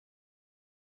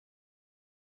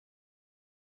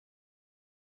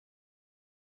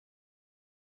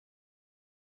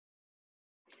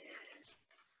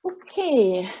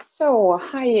Okay, so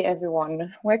hi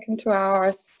everyone. Welcome to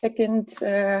our second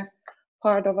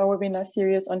part of our webinar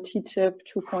series on TTIP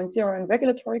 2.0 and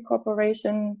regulatory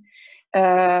cooperation.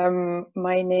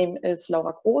 My name is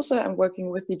Laura Große. I'm working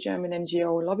with the German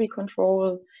NGO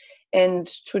LobbyControl, and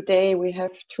today we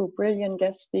have two brilliant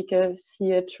guest speakers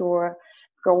here to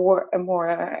go a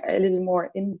little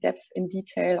more in depth, in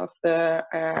detail of the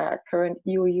current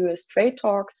EU-US trade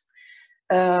talks.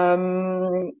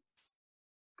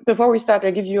 Before we start,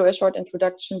 I'll give you a short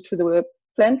introduction to the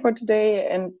plan for today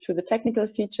and to the technical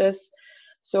features.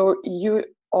 So you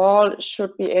all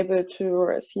should be able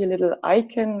to see a little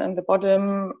icon on the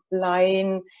bottom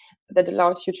line that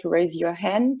allows you to raise your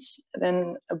hand.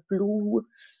 Then a blue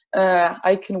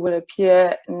icon will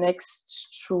appear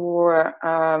next to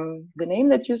the name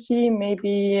that you see.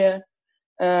 Maybe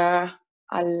Alessa,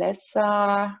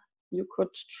 you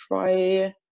could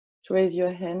try to raise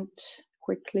your hand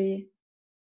quickly.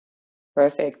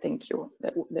 Perfect, thank you.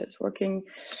 That's working.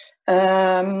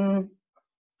 Then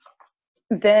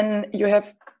you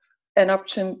have an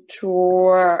option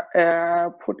to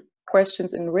put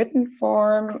questions in written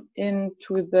form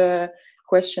into the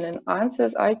question and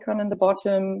answers icon on the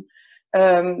bottom.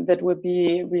 That will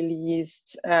be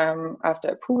released after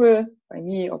approval by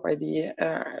me or by the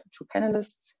two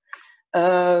panelists.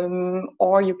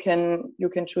 Or you can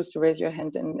choose to raise your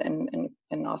hand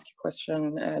and ask your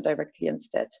question directly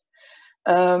instead.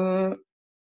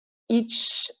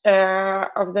 Each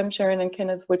of them, Sharon and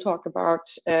Kenneth, will talk about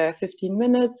 15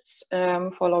 minutes,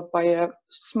 followed by a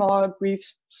small, brief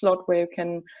slot where you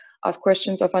can ask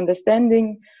questions of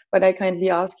understanding, but I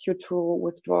kindly ask you to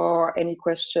withdraw any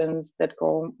questions that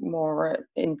go more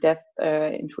in depth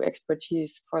into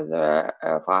expertise for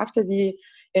after the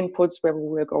inputs, where we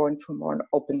will go into more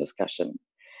open discussion.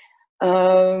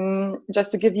 Just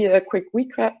to give you a quick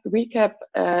recap,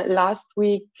 last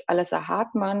week, Alessa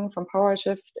Hartmann from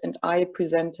PowerShift and I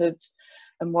presented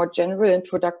a more general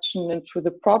introduction into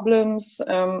the problems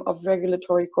of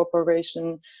regulatory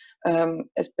cooperation,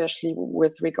 especially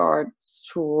with regards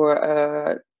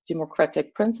to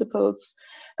democratic principles,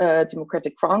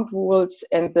 democratic ground rules,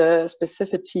 and the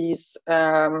specificities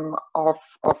of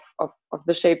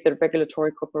the shape that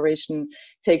regulatory cooperation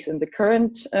takes in the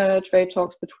current trade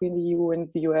talks between the EU and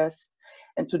the US.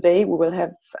 And today we will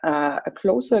have a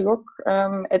closer look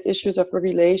at issues of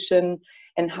regulation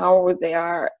and how they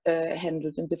are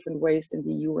handled in different ways in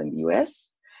the EU and the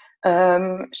US.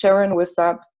 Sharon will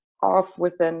start off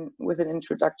with an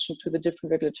introduction to the different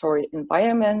regulatory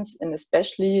environments, and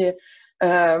especially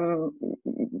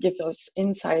give us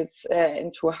insights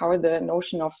into how the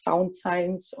notion of sound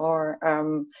science or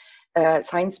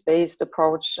science-based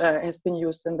approach has been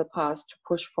used in the past to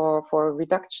push for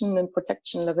reduction in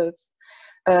protection levels.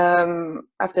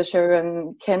 After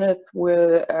Sharon, Kenneth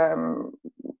will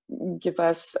give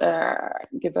us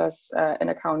an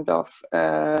account of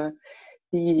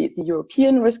the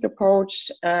European risk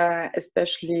approach,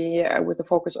 especially with a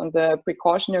focus on the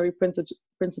precautionary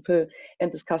principle,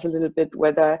 and discuss a little bit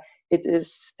whether it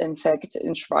is in fact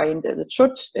enshrined as it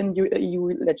should in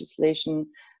EU legislation,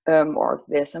 or if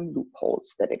there's some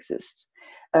loopholes that exist.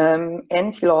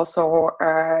 And he'll also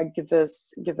give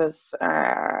us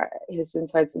his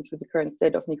insights into the current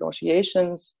state of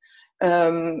negotiations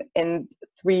and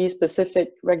three specific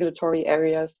regulatory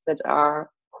areas that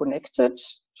are connected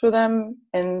to them.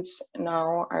 And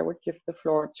now I would give the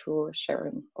floor to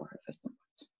Sharon for her first input.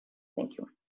 Thank you.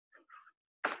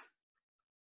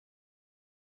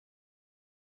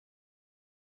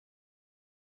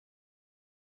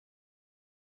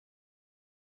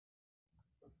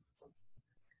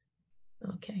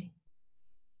 Okay.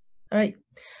 All right.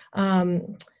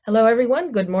 Hello,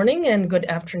 everyone. Good morning and good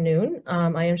afternoon.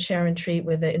 I am Sharon Treat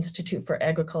with the Institute for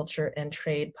Agriculture and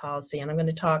Trade Policy, and I'm going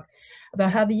to talk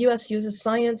about how the U.S. uses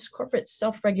science, corporate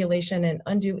self-regulation, and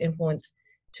undue influence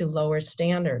to lower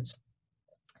standards.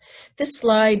 This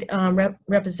slide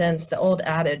represents the old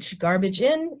adage, garbage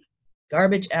in,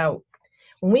 garbage out.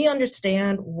 When we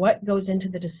understand what goes into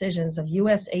the decisions of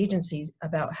U.S. agencies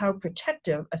about how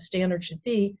protective a standard should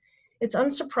be, it's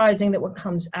unsurprising that what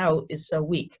comes out is so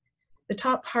weak. The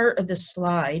top part of this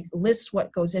slide lists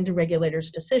what goes into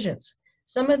regulators' decisions.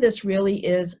 Some of this really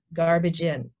is garbage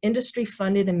in.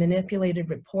 Industry-funded and manipulated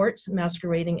reports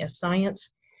masquerading as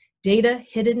science, data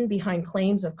hidden behind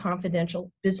claims of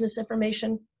confidential business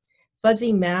information,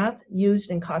 fuzzy math used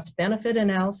in cost-benefit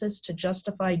analysis to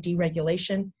justify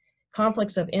deregulation,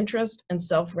 conflicts of interest, and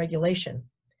self-regulation.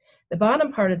 The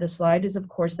bottom part of the slide is, of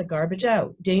course, the garbage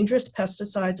out. Dangerous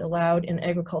pesticides allowed in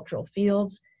agricultural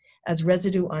fields as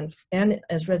residue on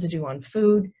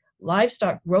food,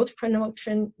 livestock growth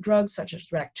promotion drugs such as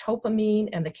ractopamine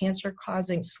and the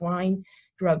cancer-causing swine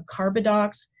drug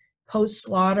Carbadox,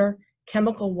 post-slaughter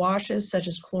chemical washes such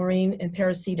as chlorine and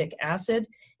peracetic acid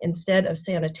instead of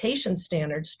sanitation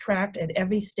standards tracked at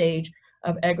every stage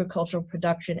of agricultural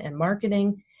production and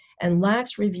marketing, and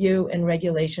lax review and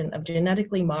regulation of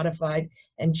genetically modified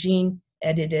and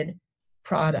gene-edited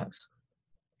products.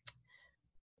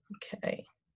 Okay,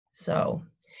 so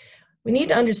we need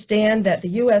to understand that the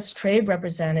U.S. Trade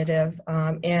Representative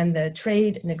and the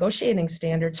trade negotiating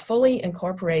standards fully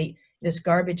incorporate this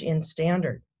garbage in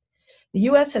standard. The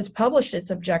U.S. has published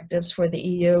its objectives for the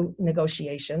EU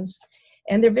negotiations,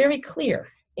 and they're very clear.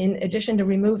 In addition to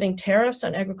removing tariffs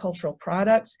on agricultural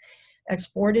products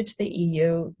exported to the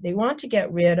EU, they want to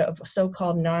get rid of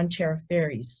so-called non-tariff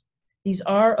barriers. These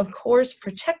are, of course,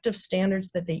 protective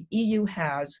standards that the EU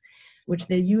has, which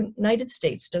the United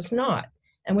States does not,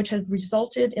 and which have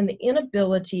resulted in the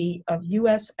inability of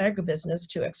U.S. agribusiness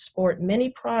to export many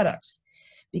products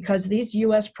because these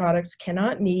U.S. products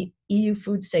cannot meet EU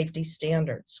food safety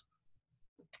standards.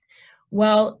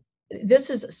 Well, this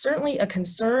is certainly a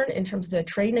concern in terms of the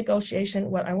trade negotiation.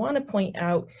 What I want to point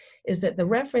out is that the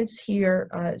reference here,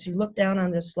 as you look down on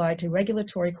this slide, to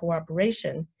regulatory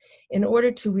cooperation, in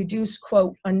order to reduce,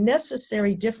 quote,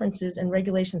 unnecessary differences in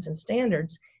regulations and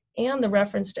standards, and the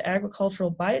reference to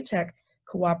agricultural biotech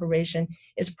cooperation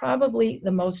is probably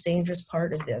the most dangerous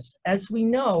part of this, as we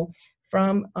know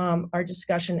from our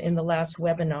discussion in the last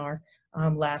webinar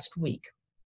last week.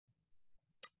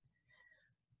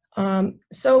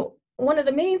 So one of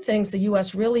the main things the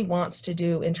U.S. really wants to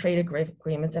do in trade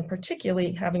agreements, and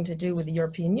particularly having to do with the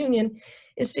European Union,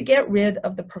 is to get rid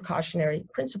of the precautionary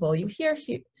principle. You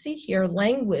see here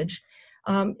language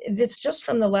that's just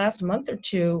from the last month or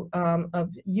two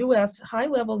of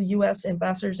high-level U.S.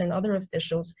 ambassadors and other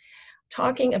officials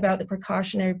talking about the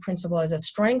precautionary principle as a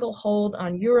stranglehold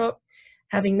on Europe,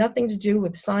 having nothing to do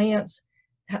with science,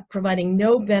 providing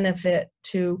no benefit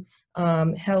to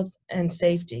health and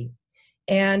safety.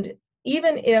 And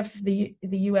even if the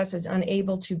U.S. is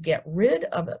unable to get rid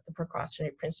of the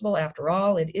precautionary principle, after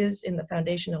all, it is in the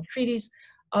foundational treaties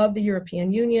of the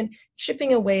European Union,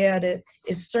 chipping away at it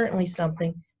is certainly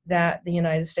something that the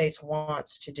United States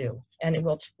wants to do, and it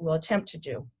will attempt to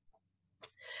do.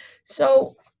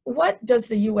 So what does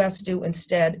the U.S. do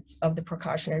instead of the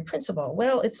precautionary principle?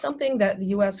 Well, it's something that the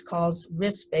U.S. calls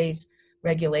risk-based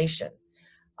regulation.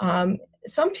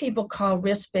 Some people call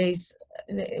risk-based,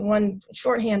 one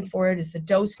shorthand for it is the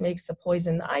dose makes the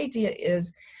poison. The idea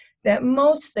is that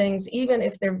most things, even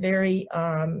if they're very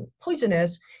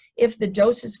poisonous, if the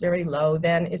dose is very low,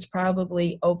 then it's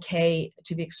probably okay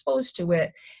to be exposed to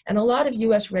it. And a lot of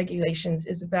US regulations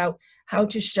is about how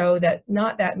to show that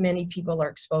not that many people are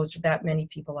exposed or that many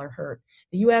people are hurt.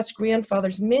 The US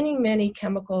grandfathers many, many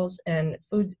chemicals and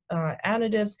food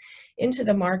additives into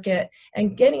the market,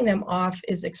 and getting them off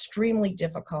is extremely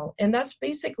difficult. And that's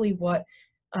basically what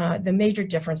the major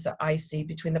difference that I see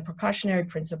between the precautionary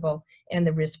principle and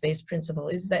the risk-based principle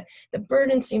is that the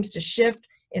burden seems to shift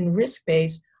in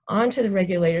risk-based onto the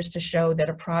regulators to show that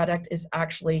a product is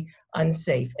actually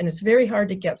unsafe. And it's very hard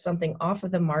to get something off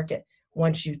of the market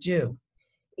once you do.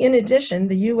 In addition,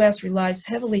 the US relies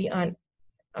heavily on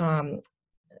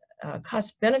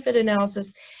cost-benefit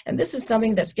analysis, and this is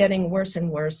something that's getting worse and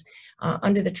worse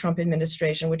under the Trump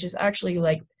administration, which is actually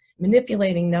like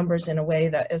manipulating numbers in a way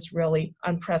that is really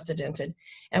unprecedented.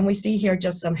 And we see here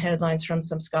just some headlines from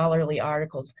some scholarly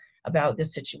articles about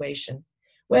this situation.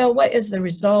 Well, what is the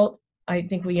result? I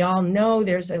think we all know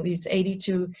there's at least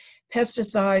 82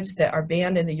 pesticides that are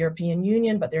banned in the European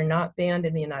Union, but they're not banned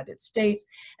in the United States.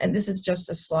 And this is just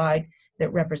a slide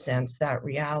that represents that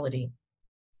reality.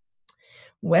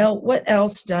 Well, what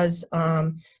else does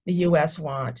the US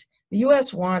want? The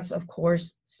US wants, of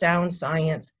course, sound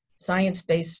science,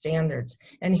 science-based standards.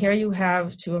 And here you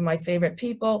have two of my favorite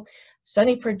people,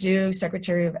 Sonny Perdue,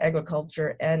 Secretary of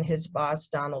Agriculture, and his boss,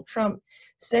 Donald Trump,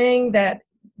 saying that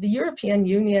the European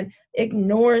Union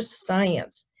ignores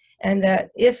science, and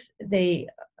that if they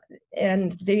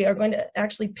are going to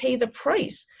actually pay the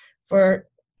price for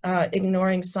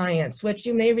ignoring science, which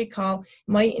you may recall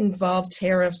might involve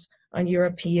tariffs on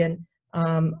European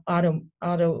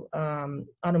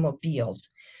automobiles.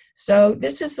 So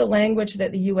this is the language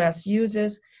that the US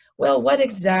uses. Well, what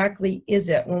exactly is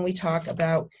it when we talk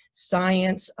about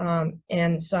science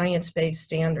and science-based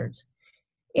standards?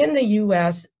 In the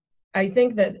US, I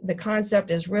think that the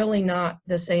concept is really not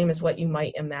the same as what you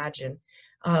might imagine.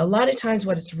 A lot of times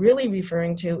what it's really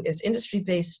referring to is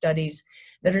industry-based studies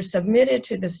that are submitted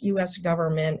to this US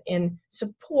government in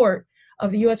support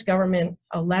of the US government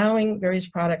allowing various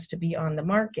products to be on the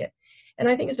market. And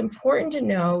I think it's important to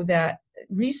know that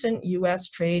recent US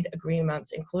trade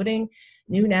agreements, including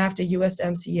new NAFTA,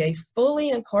 USMCA, fully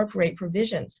incorporate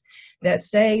provisions that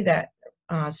say that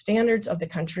standards of the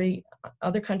country,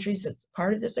 other countries as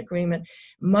part of this agreement,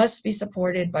 must be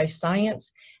supported by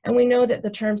science. And we know that the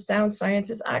term sound science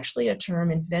is actually a term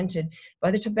invented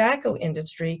by the tobacco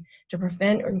industry to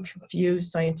prevent or confuse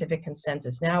scientific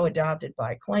consensus, now adopted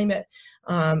by climate,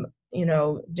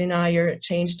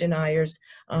 change deniers,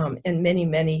 and many,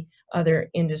 many other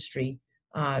industry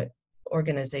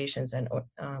organizations and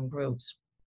groups.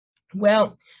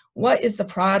 Well, what is the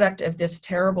product of this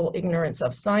terrible ignorance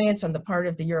of science on the part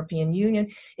of the European Union?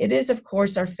 It is, of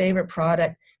course, our favorite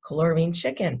product, chlorine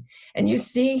chicken. And you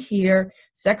see here,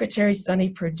 Secretary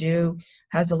Sonny Perdue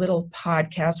has a little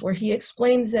podcast where he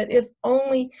explains that if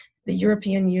only the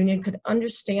European Union could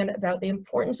understand about the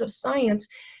importance of science,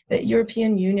 that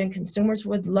European Union consumers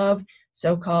would love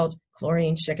so-called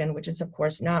chlorine chicken, which is, of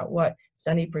course, not what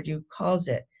Sonny Perdue calls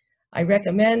it. I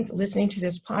recommend listening to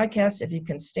this podcast if you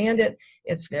can stand it.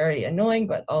 It's very annoying,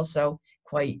 but also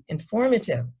quite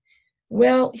informative.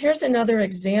 Well, here's another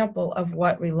example of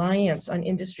what reliance on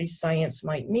industry science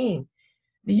might mean.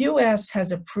 The US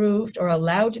has approved or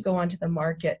allowed to go onto the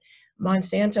market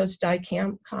Monsanto's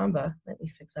dicamba. Let me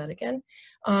fix that again.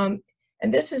 And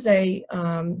this is a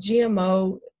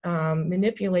GMO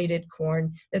manipulated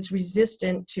corn that's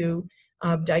resistant to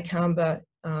dicamba,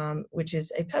 which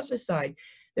is a pesticide.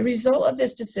 The result of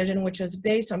this decision, which was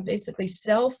based on basically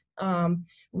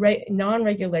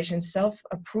non-regulation,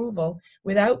 self-approval,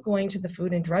 without going to the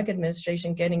Food and Drug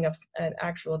Administration, getting an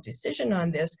actual decision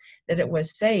on this, that it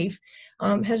was safe,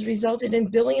 has resulted in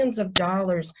billions of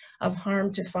dollars of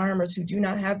harm to farmers who do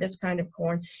not have this kind of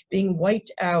corn being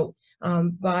wiped out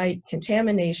by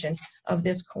contamination of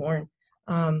this corn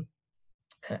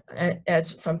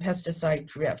as from pesticide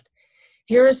drift.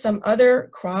 Here are some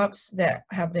other crops that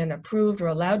have been approved or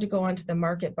allowed to go onto the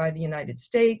market by the United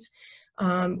States,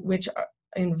 which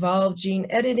involve gene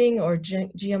editing or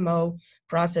GMO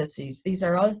processes. These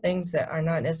are all things that are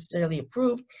not necessarily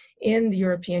approved in the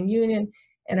European Union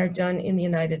and are done in the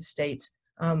United States,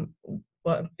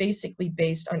 basically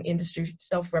based on industry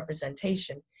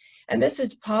self-representation. And this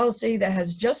is policy that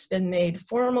has just been made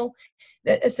formal,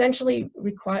 that essentially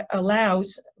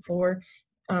allows for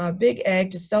Big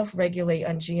Ag to self-regulate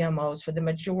on GMOs for the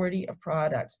majority of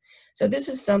products. So this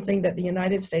is something that the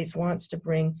United States wants to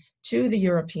bring to the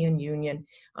European Union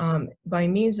by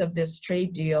means of this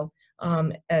trade deal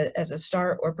as a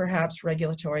start, or perhaps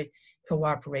regulatory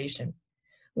cooperation.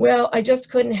 Well, I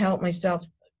just couldn't help myself.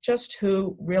 Just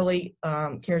who really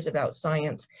cares about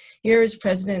science? Here is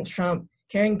President Trump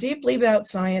caring deeply about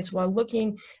science while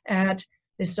looking at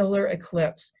the solar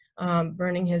eclipse,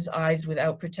 burning his eyes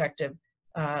without protective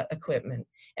equipment.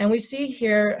 And we see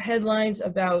here headlines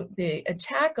about the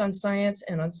attack on science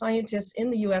and on scientists in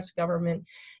the US government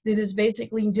that is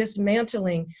basically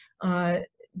dismantling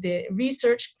the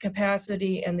research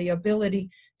capacity and the ability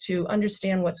to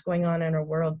understand what's going on in our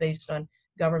world based on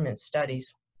government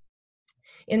studies.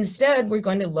 Instead, we're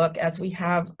going to look, as we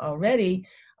have already,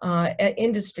 at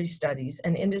industry studies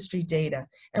and industry data.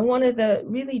 And one of the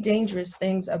really dangerous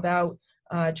things about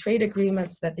trade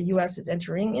agreements that the US is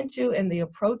entering into and the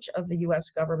approach of the US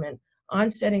government on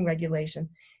setting regulation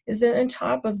is that on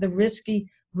top of the risky,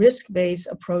 risk-based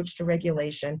approach to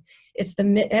regulation, it's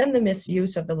the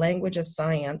misuse of the language of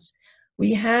science.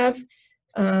 We have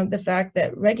the fact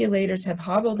that regulators have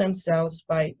hobbled themselves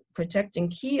by protecting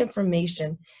key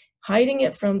information, hiding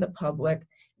it from the public,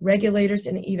 regulators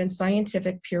and even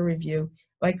scientific peer review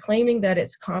by claiming that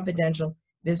it's confidential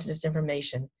business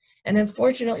information. And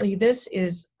unfortunately, this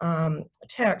is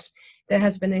text that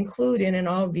has been included in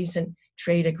all recent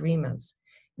trade agreements.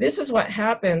 This is what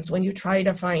happens when you try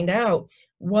to find out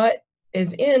what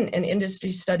is in an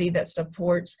industry study that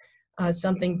supports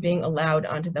something being allowed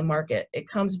onto the market. It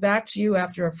comes back to you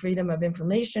after a Freedom of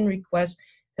Information request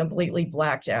completely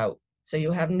blacked out. So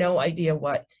you have no idea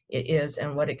what it is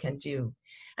and what it can do.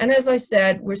 And as I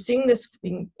said, we're seeing this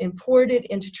being imported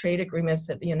into trade agreements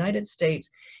that the United States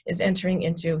is entering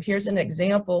into. Here's an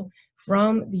example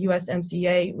from the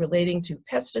USMCA relating to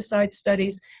pesticide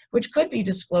studies, which could be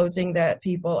disclosing that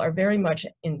people are very much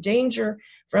in danger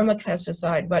from a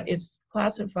pesticide, but it's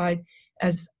classified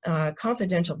as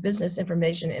confidential business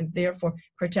information and therefore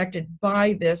protected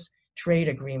by this trade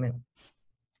agreement.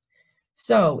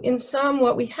 So in sum,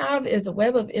 what we have is a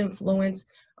web of influence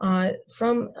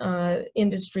from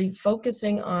industry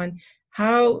focusing on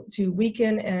how to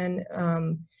weaken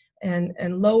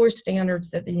and lower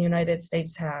standards that the United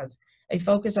States has. a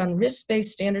focus on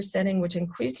risk-based standard setting, which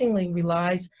increasingly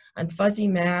relies on fuzzy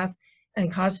math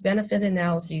and cost-benefit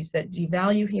analyses that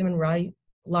devalue human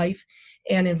life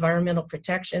and environmental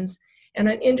protections, and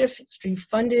on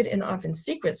industry-funded and often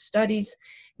secret studies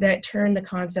that turn the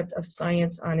concept of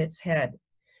science on its head.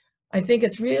 I think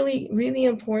it's really, really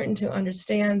important to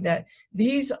understand that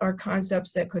these are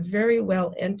concepts that could very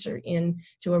well enter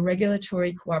into a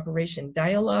regulatory cooperation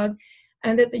dialogue,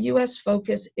 and that the US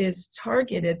focus is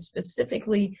targeted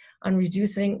specifically on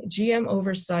reducing GM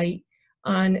oversight,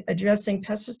 on addressing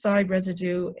pesticide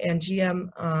residue and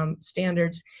GM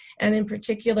standards, and in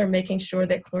particular making sure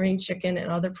that chlorine chicken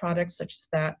and other products such as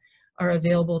that are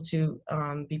available to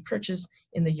be purchased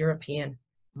in the European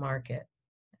market.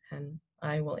 And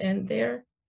I will end there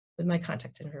with my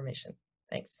contact information.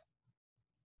 Thanks.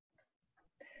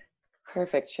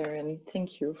 Perfect, Sharon.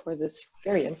 Thank you for this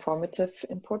very informative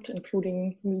input,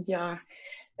 including media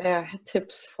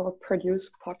tips for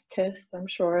produced podcasts. I'm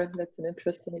sure that's an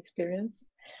interesting experience.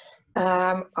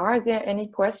 Are there any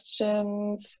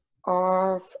questions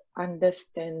of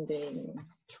understanding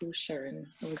to Sharon?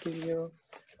 I'll give you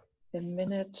a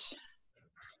minute.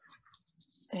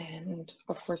 And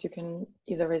of course, you can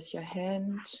either raise your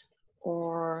hand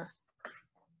or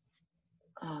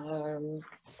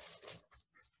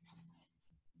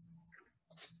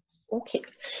okay.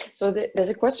 So there's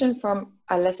a question from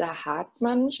Alessa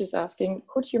Hartmann. She's asking,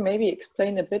 could you maybe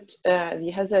explain a bit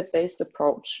the hazard-based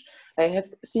approach? I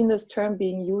have seen this term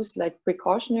being used like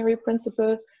precautionary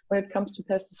principle when it comes to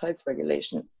pesticides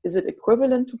regulation. Is it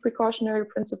equivalent to precautionary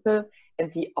principle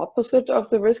and the opposite of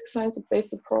the risk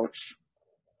science-based approach?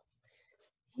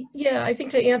 Yeah, I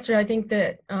think to answer, I think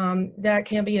that that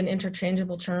can be an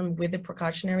interchangeable term with the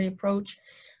precautionary approach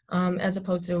as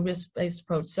opposed to a risk-based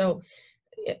approach. So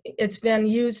it's been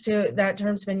used to, that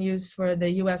term's been used for, the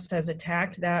US has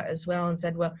attacked that as well and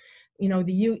said, well, you know,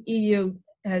 the EU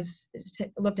has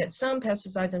looked at some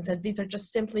pesticides and said these are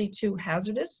just simply too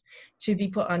hazardous to be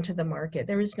put onto the market.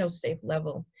 There is no safe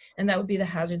level. And that would be the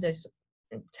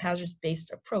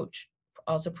hazard-based approach.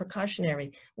 Also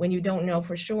precautionary, when you don't know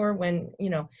for sure, when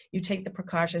you know you take the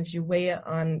precautions, you weigh it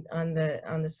on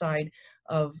the side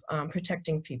of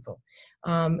protecting people.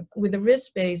 With the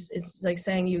risk base, it's like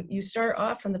saying you start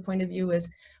off from the point of view as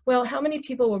well, how many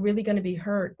people are really going to be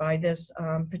hurt by this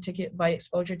by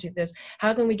exposure to this?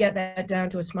 How can we get that down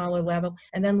to a smaller level?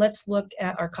 And then let's look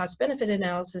at our cost benefit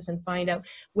analysis and find out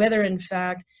whether in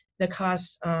fact the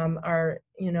costs are,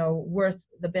 you know, worth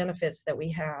the benefits that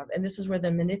we have. And this is where the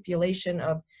manipulation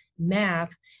of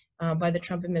math by the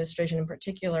Trump administration in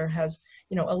particular has,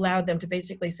 you know, allowed them to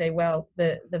basically say, well,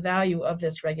 the value of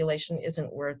this regulation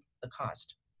isn't worth the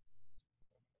cost.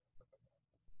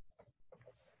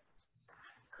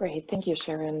 Great, thank you,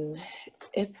 Sharon.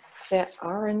 If there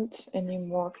aren't any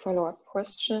more follow-up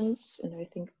questions, and I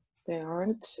think there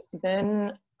aren't,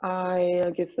 then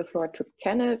I'll give the floor to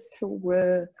Kenneth, who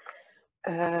will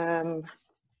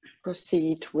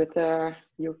proceed with the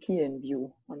European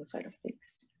view on the side of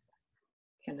things.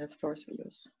 Kenneth, floor is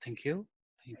yours. Thank you.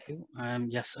 Thank you.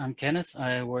 Yes, I'm Kenneth.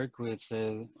 I work with,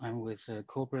 I'm with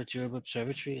Corporate Europe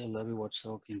Observatory, a lobby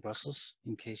watchdog in Brussels,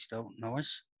 in case you don't know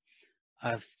us.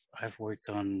 I've worked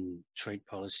on trade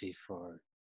policy for,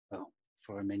 well,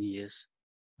 for many years.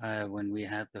 When we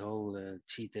had the whole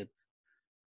TTIP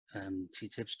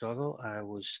struggle, I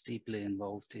was deeply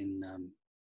involved in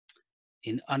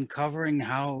uncovering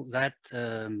how that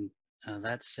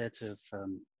that set of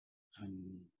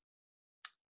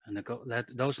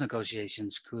those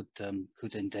negotiations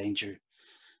could endanger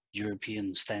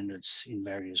European standards in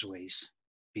various ways,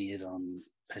 be it on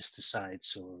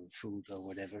pesticides or food or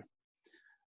whatever.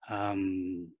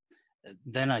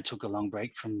 Then I took a long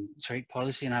break from trade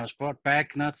policy, and I was brought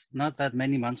back not that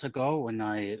many months ago when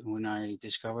I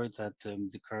discovered that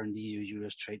the current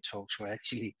EU-US trade talks were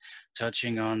actually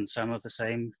touching on some of the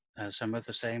same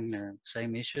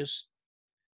issues.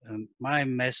 My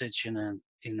message in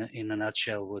a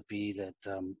nutshell would be that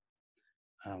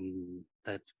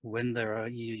that when there are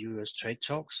EU-US trade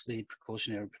talks, the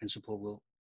precautionary principle will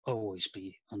always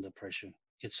be under pressure.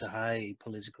 It's a high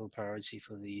political priority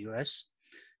for the US.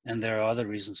 And there are other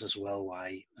reasons as well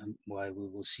why we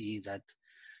will see that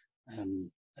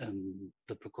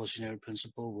the precautionary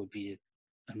principle will be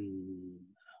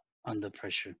under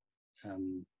pressure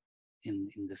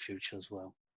in the future as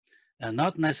well. And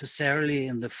not necessarily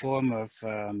in the form of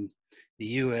the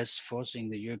US forcing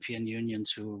the European Union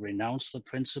to renounce the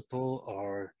principle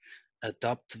or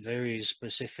adopt very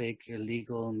specific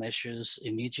legal measures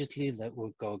immediately that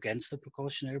would go against the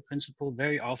precautionary principle.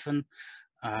 Very often,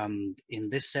 in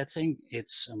this setting,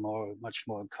 it's a much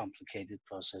more complicated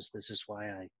process. This is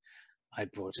why I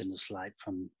brought in a slide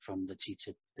from the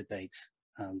TTIP debate.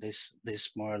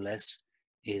 This more or less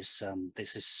is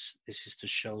this is to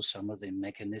show some of the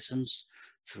mechanisms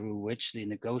through which the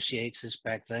negotiators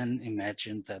back then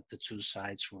imagined that the two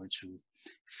sides were to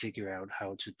figure out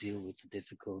how to deal with the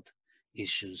difficult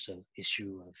issue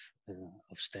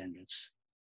of standards.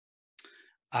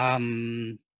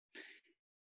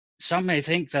 Some may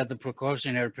think that the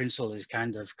precautionary principle is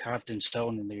kind of carved in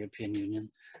stone in the European Union,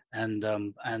 and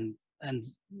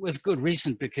with good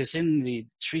reason, because in the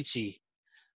treaty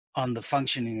on the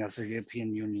functioning of the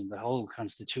European Union, the whole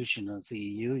constitution of the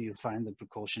EU, you find the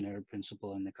precautionary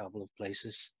principle in a couple of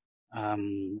places,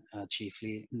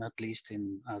 chiefly, not least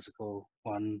in Article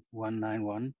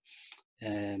 191.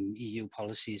 EU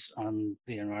policies on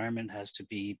the environment has to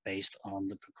be based on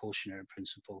the precautionary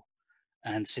principle.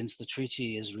 And since the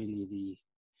treaty is really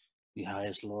the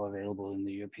highest law available in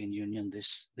the European Union,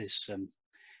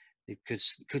 it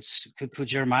could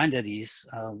put your mind at ease.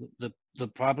 The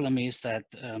problem is that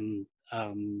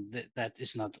that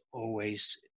is not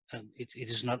always it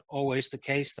is not always the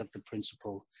case that the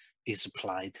principle is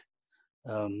applied,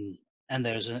 and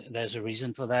there's a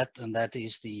reason for that, and that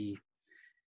is the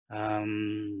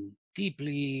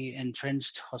deeply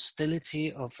entrenched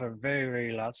hostility of a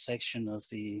very large section of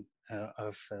the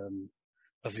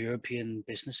of European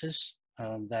businesses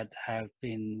that have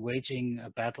been waging a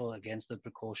battle against the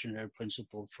precautionary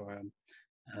principle for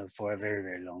a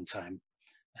very long time.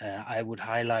 I would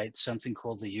highlight something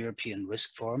called the European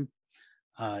Risk Forum.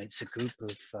 It's a group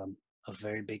of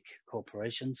very big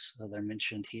corporations that are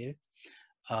mentioned here.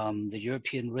 The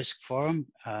European Risk Forum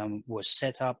was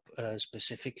set up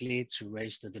specifically to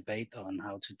raise the debate on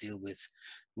how to deal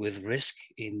with risk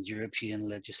in European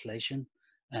legislation,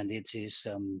 and it is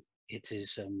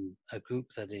a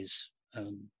group that is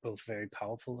both very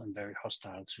powerful and very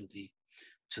hostile to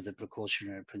the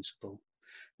precautionary principle.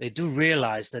 They do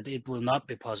realize that it will not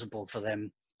be possible for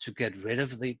them to get rid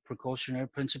of the precautionary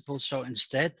principle, so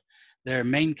instead their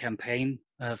main campaign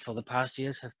for the past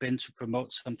years have been to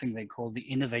promote something they call the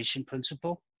innovation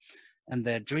principle. And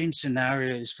their dream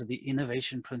scenario is for the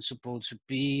innovation principle to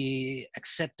be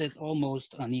accepted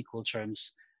almost on equal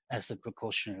terms as the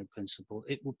precautionary principle.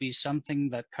 It would be something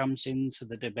that comes into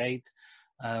the debate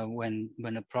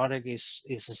when a product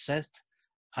is assessed.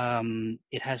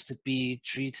 It has to be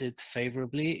treated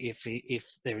favorably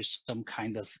if there is some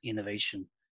kind of innovation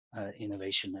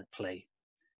at play.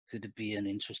 Could it be an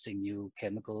interesting new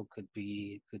chemical? Could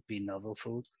be novel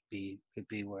food. Could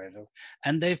be wherever.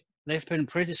 And they've been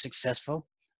pretty successful.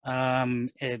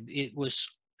 It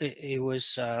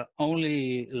was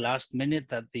only last minute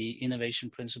that the innovation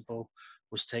principle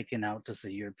was taken out of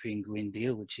the European Green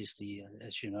Deal, which is the,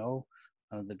 as you know,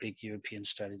 the big European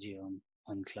strategy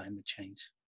on climate change.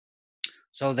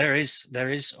 So there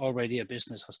is already a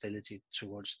business hostility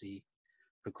towards the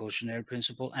precautionary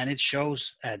principle, and it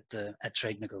shows at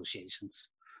trade negotiations,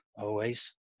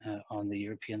 always on the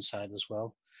European side as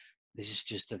well. This is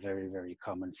just a very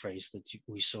common phrase that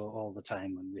we saw all the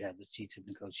time when we had the TTIP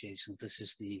negotiations. This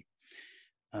is the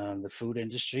food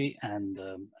industry and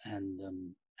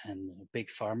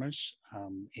big farmers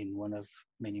in one of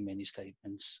many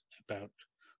statements about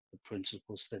the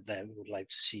principles that they would like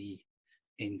to see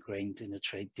ingrained in a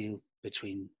trade deal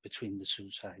between the two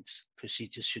sides.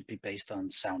 Procedures should be based on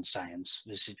sound science,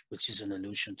 which is an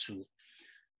allusion to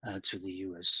the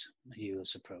US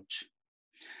approach.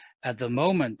 At the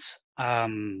moment, I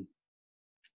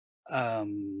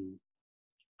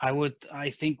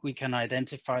think we can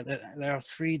identify that there are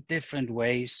three different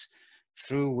ways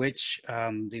through which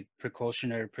the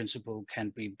precautionary principle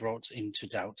can be brought into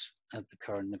doubt at the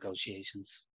current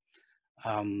negotiations.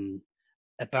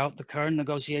 About the current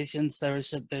negotiations,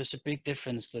 there's a big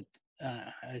difference that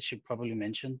I should probably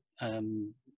mention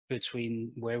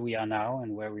between where we are now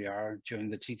and where we are during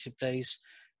the TTIP days,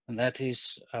 and that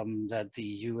is that the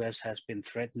US has been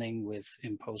threatening with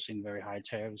imposing very high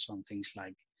tariffs on things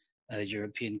like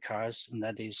European cars, and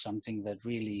that is something that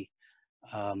really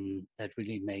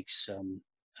makes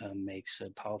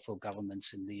powerful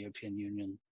governments in the European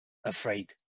Union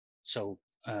afraid. So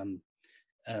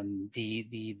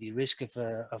the risk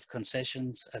of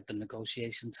concessions at the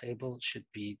negotiation table should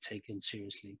be taken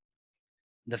seriously.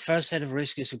 The first set of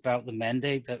risks is about the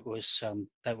mandate that was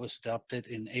adopted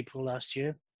in April last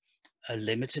year. A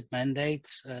limited mandate,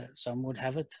 some would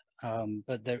have it,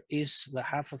 but there is the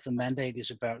half of the mandate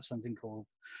is about something called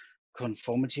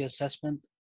conformity assessment.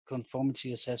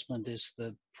 Conformity assessment is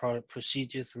the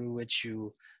procedure through which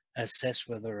you assess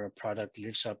whether a product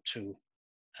lives up to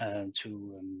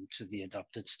the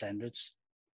adopted standards.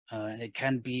 It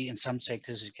can be, in some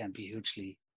sectors, it can be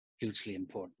hugely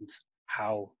important.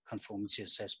 how conformity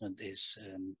assessment is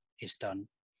done.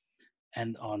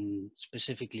 And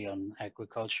specifically on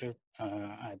agriculture,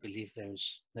 I believe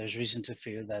there's reason to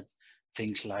fear that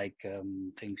things like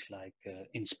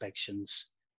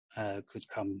inspections could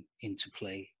come into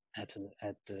play at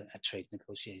trade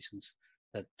negotiations.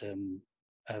 That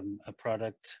a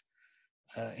product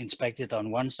inspected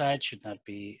on one side should not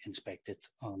be inspected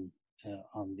on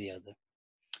the other.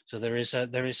 So there is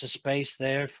a space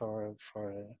there for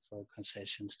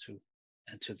concessions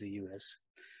to the US.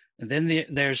 And then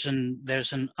there's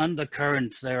an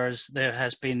undercurrent. There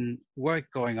has been work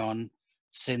going on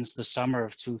since the summer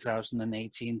of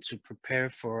 2018 to prepare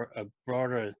for a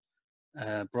broader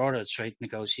trade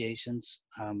negotiations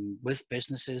with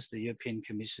businesses. The European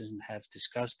Commission have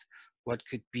discussed what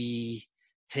could be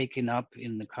taken up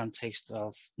in the context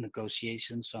of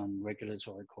negotiations on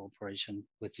regulatory cooperation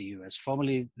with the US.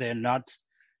 Formally, they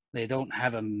don't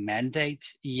have a mandate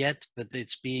yet, but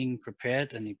it's being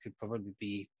prepared, and it could probably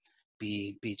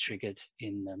be triggered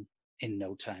in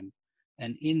no time.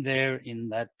 And in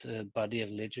that body of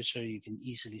literature, you can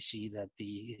easily see that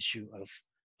the issue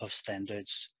of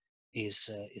standards is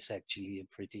actually a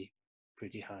pretty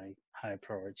high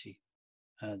priority.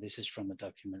 This is from a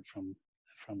document from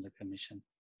the Commission.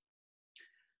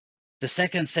 The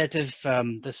second set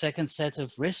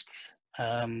of risks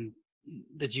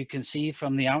that you can see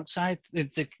from the outside,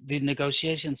 the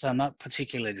negotiations are not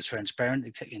particularly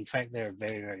transparent. In fact, they're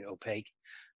very, very opaque.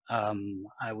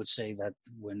 I would say that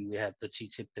when we had the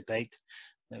TTIP debate,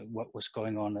 what was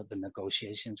going on at the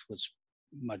negotiations was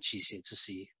much easier to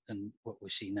see than what we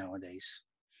see nowadays.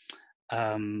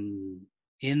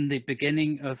 In the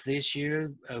beginning of this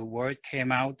year, a word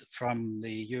came out from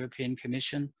the European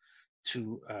Commission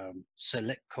to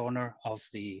select corner of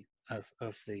the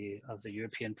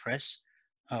European press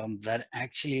that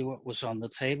actually what was on the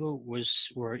table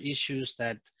were issues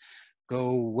that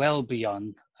go well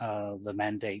beyond the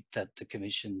mandate that the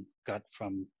Commission got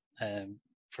from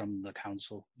the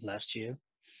Council last year.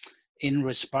 In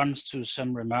response to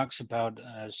some remarks about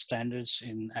standards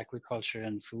in agriculture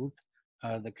and food,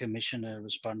 the Commissioner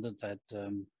responded that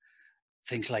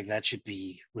things like that should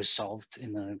be resolved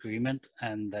in an agreement,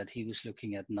 and that he was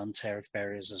looking at non-tariff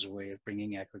barriers as a way of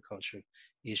bringing agriculture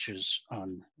issues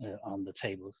on the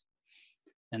table.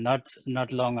 And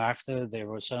not long after, there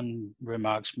were some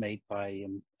remarks made by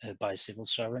civil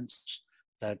servants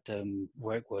that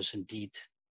work was indeed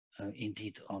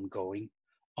ongoing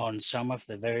on some of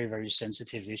the very, very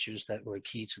sensitive issues that were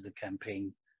key to the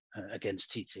campaign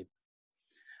against TTIP.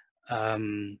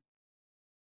 I'm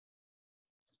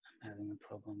having a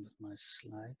problem with my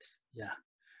slides. Yeah,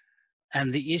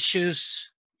 and the issues.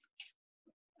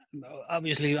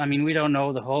 Obviously, I mean, we don't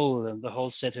know the whole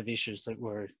set of issues that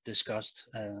were discussed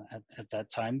at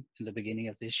that time in the beginning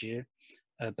of this year,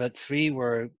 but three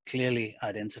were clearly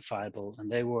identifiable, and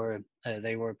they were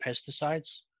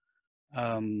pesticides,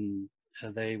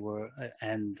 they were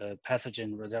and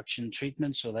pathogen reduction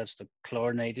treatment. So that's the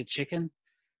chlorinated chicken.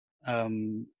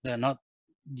 They're not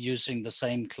using the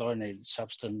same chlorinated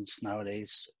substance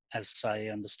nowadays, as I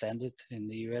understand it, in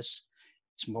the US.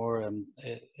 It's more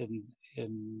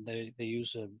they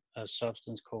use a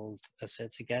substance called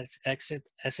acetic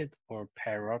acid or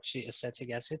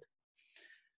peroxyacetic acid,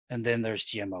 and then there's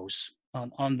GMOs.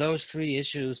 On those three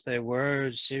issues, there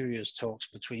were serious talks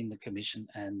between the Commission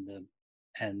and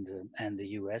the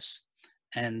US.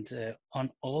 And on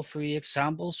all three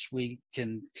examples, we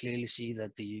can clearly see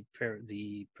that the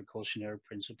precautionary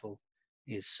principle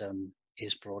is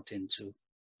brought into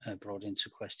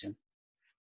question.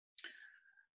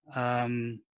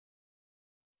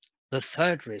 The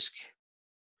third risk,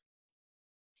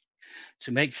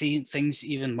 to make things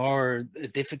even more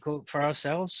difficult for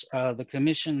ourselves, the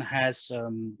Commission has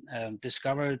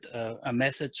discovered a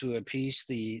method to appease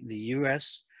the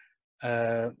US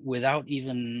without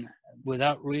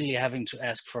really having to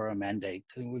ask for a mandate.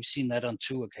 And we've seen that on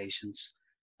two occasions.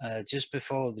 Just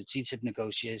before the TTIP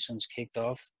negotiations kicked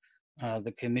off,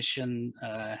 the Commission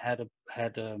had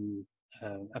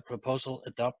a proposal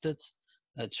adopted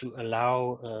to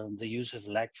allow the use of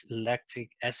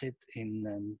lactic acid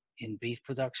in beef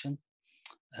production,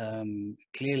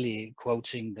 clearly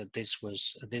quoting that this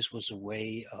was a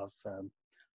way of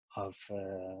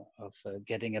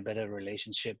getting a better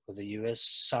relationship with the US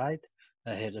side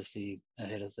ahead of the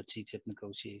TTIP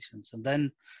negotiations.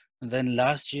 And then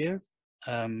last year,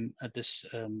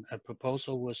 a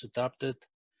proposal was adopted,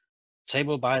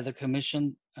 tabled by the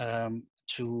Commission,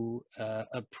 to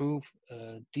approve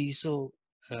diesel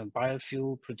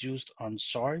biofuel produced on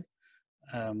soy,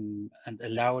 and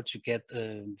allow it to get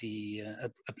the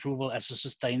approval as a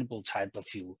sustainable type of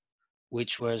fuel.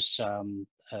 which was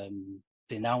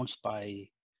denounced by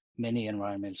many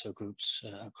environmental groups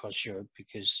across Europe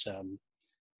because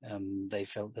they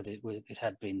felt that it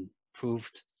had been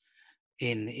proved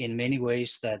in many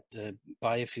ways that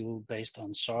biofuel based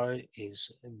on soy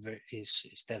is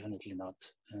definitely not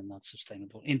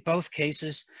sustainable. In both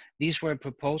cases, these were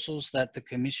proposals that the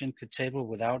Commission could table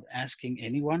without asking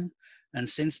anyone, and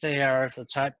since they are of the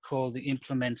type called the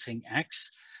implementing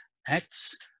acts,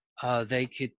 they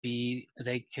could be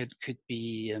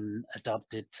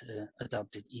adopted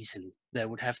easily. There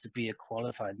would have to be a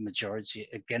qualified majority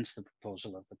against the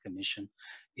proposal of the Commission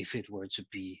if it were to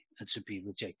be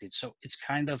rejected. So it's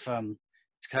kind of an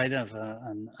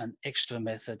extra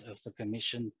method of the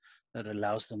Commission that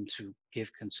allows them to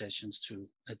give concessions to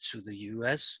the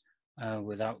US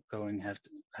without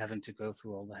having to go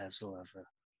through all the hassle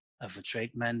of a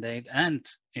trade mandate, and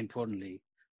importantly,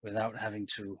 without having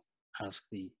to ask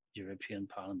the European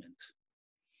Parliament.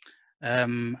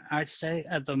 I'd say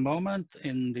at the moment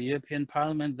in the European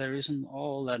Parliament there isn't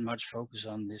all that much focus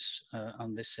on this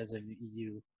set of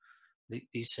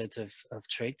these set of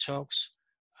trade talks.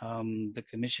 The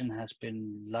Commission has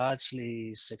been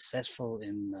largely successful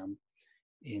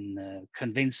in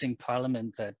convincing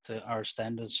Parliament that our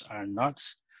standards are not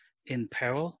in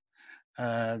peril.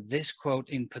 This quote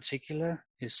in particular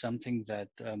is something that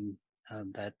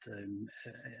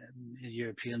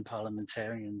European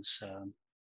parliamentarians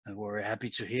were happy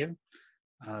to hear.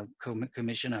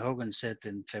 Commissioner Hogan said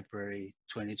in February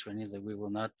 2020 that we will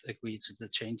not agree to the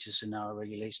changes in our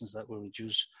regulations that will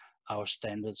reduce our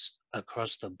standards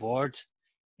across the board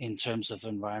in terms of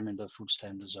environment or food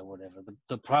standards or whatever.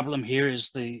 The problem here is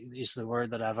the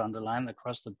word that I've underlined,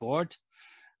 across the board.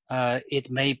 It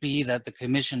may be that the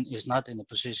Commission is not in a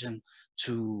position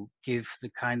to give the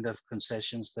kind of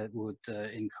concessions that would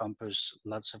encompass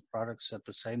lots of products at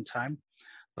the same time,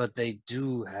 but they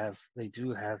do have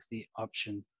the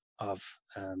option of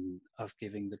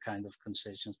giving the kind of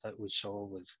concessions that we saw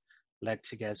with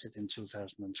lactic acid in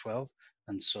 2012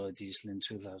 and soy diesel in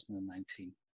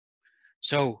 2019.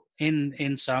 So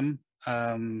in sum,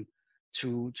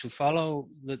 to follow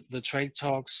the trade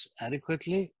talks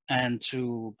adequately and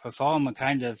to perform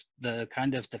the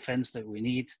kind of defense that we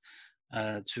need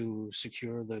to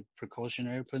secure the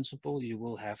precautionary principle, you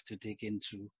will have to dig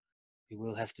into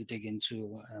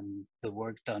the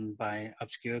work done by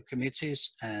obscure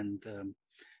committees and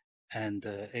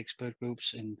expert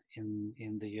groups in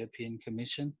the European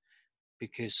Commission,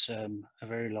 because a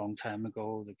very long time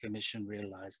ago the Commission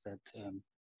realized that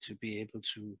to be able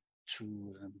to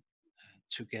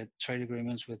get trade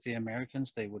agreements with the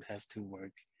Americans, they would have to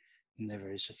work in a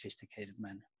very sophisticated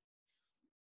manner.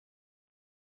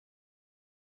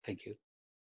 Thank you.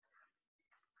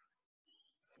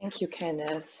 Thank you,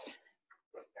 Kenneth.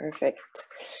 Perfect.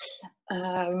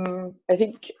 I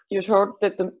think you showed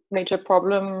that the major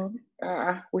problem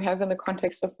we have in the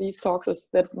context of these talks is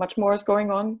that much more is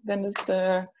going on than is,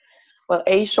 well,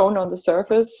 shown on the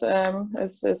surface,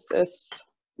 as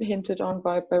hinted on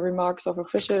by remarks of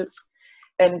officials.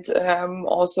 And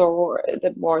also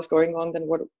that more is going on than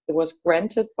what was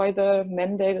granted by the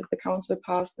mandate that the Council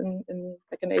passed in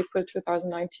April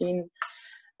 2019.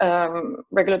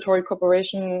 Regulatory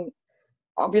cooperation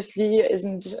obviously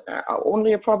isn't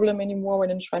only a problem anymore when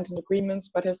enshrined in agreements,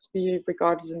 but has to be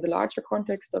regarded in the larger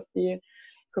context of the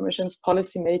Commission's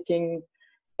policy making.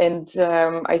 And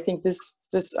I think this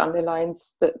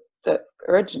underlines the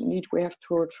urgent need we have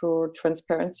to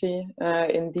transparency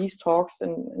in these talks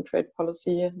and trade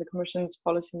policy, the Commission's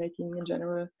policy making in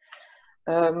general,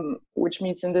 which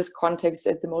means in this context,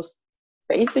 at the most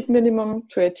basic minimum,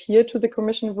 to adhere to the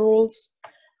Commission rules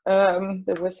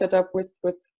that were set up with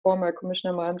former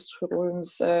Commissioner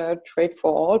Malmström's Trade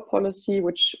for All policy,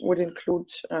 which would include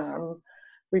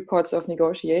reports of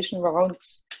negotiation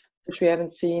rounds, which we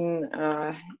haven't seen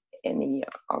any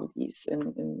of these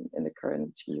in the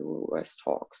current EU-US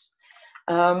talks.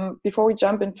 Before we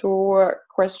jump into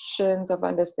questions of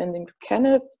understanding to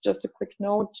Kenneth, just a quick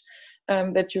note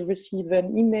that you receive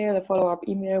an email, a follow-up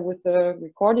email with the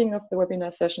recording of the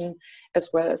webinar session, as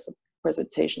well as the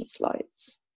presentation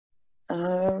slides.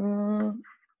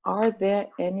 Are there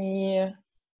any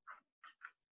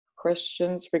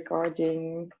questions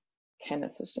regarding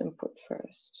Kenneth's input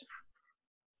first?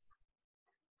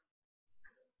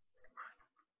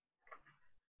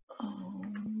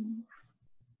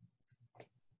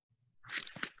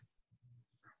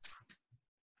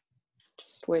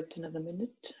 Just wait another minute.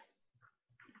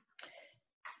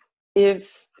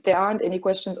 If there aren't any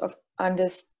questions of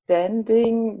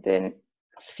understanding, then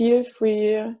feel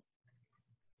free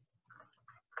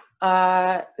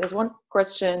There's one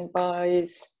question by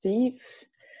Steve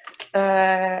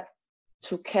to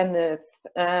Kenneth.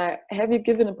 Have you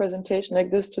given a presentation like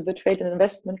this to the Trade and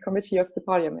Investment Committee of the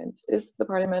Parliament? Is the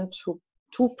Parliament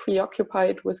too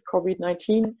preoccupied with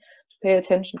COVID-19 to pay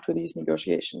attention to these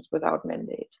negotiations without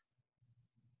mandate?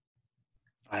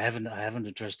 I haven't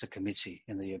addressed the committee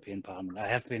in the European Parliament. I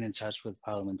have been in touch with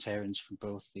parliamentarians from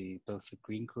both the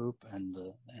Green Group and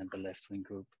the Left Wing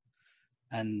Group,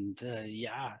 and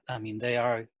yeah, I mean they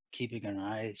are keeping an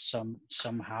eye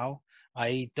somehow.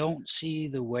 I don't see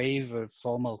the wave of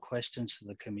formal questions to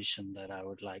the Commission that I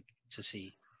would like to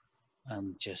see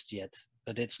just yet.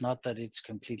 But it's not that it's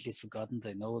completely forgotten.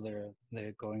 They know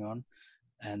they're going on,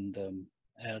 and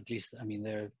at least I mean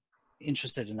they're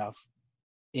interested enough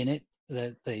in it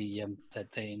that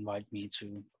they invite me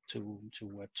to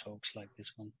web talks like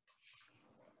this one.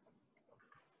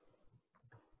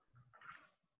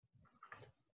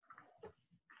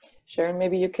 Sharon,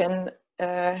 maybe you can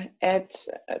add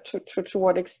to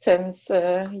what extent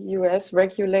US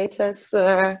regulators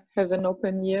have an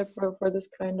open ear for this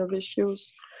kind of issues.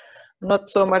 Not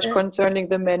so much concerning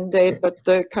the mandate, but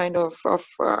the kind of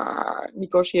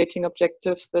negotiating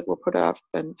objectives that were put up.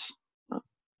 And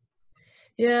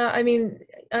yeah, I mean,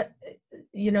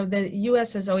 you know, the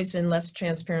US has always been less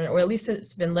transparent, or at least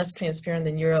it's been less transparent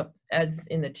than Europe, as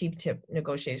in the TTIP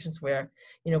negotiations, where,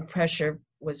 you know, pressure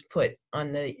was put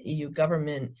on the EU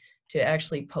government to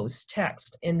actually post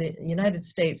text. In the United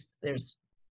States, there's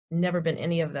never been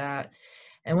any of that.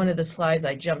 And one of the slides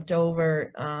I jumped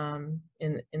over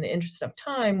in the interest of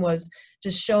time was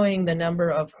just showing the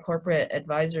number of corporate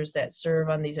advisors that serve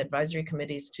on these advisory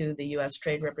committees to the US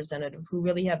Trade Representative, who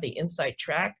really have the inside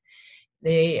track.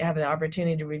 They have the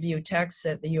opportunity to review texts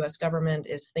that the US government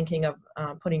is thinking of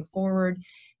putting forward,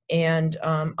 and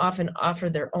often offer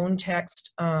their own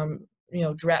text, you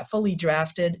know, fully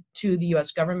drafted to the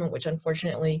US government, which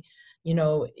unfortunately, you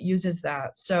know, uses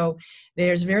that. So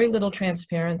there's very little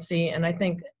transparency, and I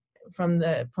think from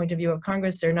the point of view of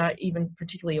Congress, they're not even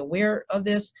particularly aware of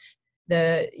this.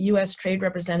 The US Trade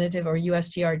Representative, or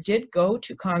USTR, did go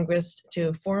to Congress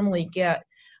to formally get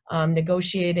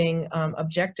negotiating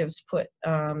objectives put,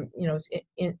 you know,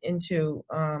 into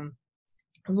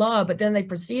law, but then they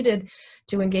proceeded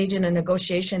to engage in a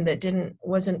negotiation that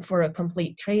wasn't for a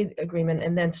complete trade agreement,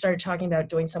 and then started talking about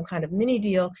doing some kind of mini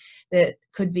deal that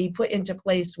could be put into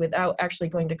place without actually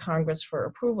going to Congress for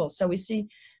approval. So we see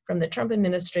from the Trump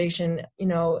administration, you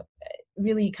know,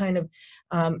 really kind of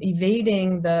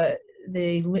evading the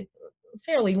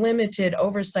fairly limited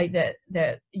oversight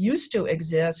that used to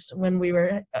exist when we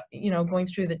were, you know, going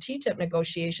through the TTIP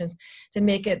negotiations, to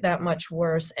make it that much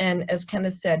worse. And as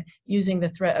Kenneth said, using the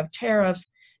threat of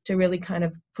tariffs to really kind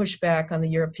of push back on the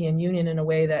European Union in a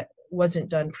way that wasn't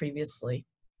done previously.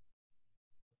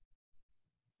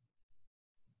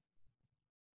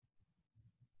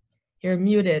 You're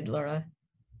muted, Laura.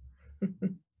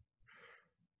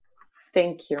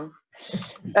 thank you.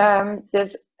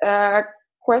 There's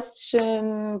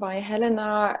question by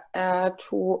Helena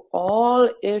to all.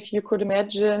 If you could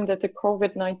imagine that the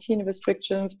COVID-19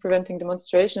 restrictions preventing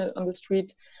demonstrations on the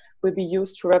street will be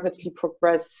used to rapidly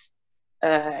progress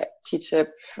TTIP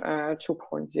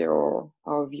 2.0,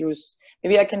 our views.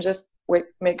 Maybe I can just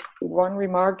make one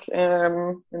remark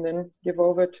and then give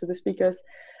over to the speakers.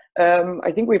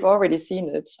 I think we've already seen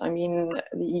it. I mean,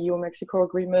 the EU-Mexico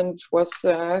agreement was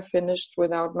finished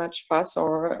without much fuss,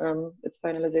 or its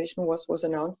finalization was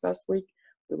announced last week,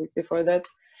 the week before that.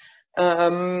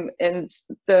 And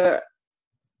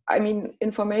I mean,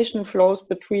 information flows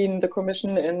between the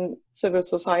Commission and civil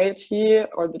society,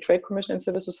 or the Trade Commission and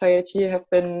civil society, have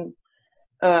been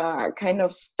kind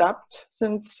of stopped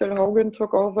since Phil Hogan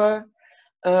took over.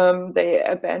 They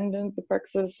abandoned the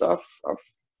practice of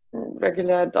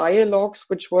regular dialogues,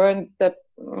 which weren't that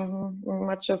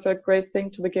much of a great thing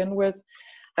to begin with.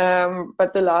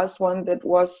 But the last one that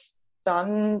was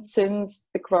done since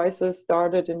the crisis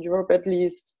started in Europe, at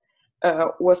least,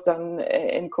 was done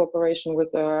in cooperation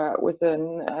with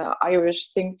an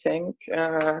Irish think tank,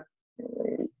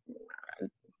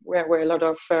 where a lot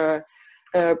of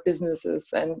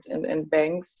businesses and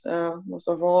banks, most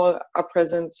of all, are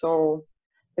present. So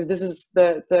if this is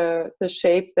the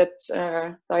shape that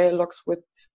dialogues with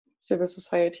civil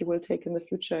society will take in the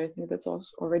future, I think that's also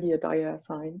already a dire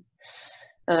sign.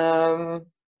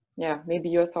 Yeah, maybe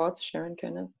your thoughts, Sharon,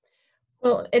 Kenneth?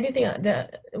 Well, anything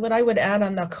that what I would add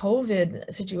on the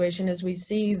COVID situation is we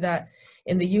see that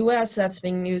in the US, that's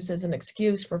being used as an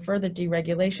excuse for further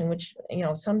deregulation, which, you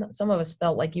know, some of us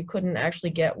felt like you couldn't actually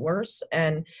get worse.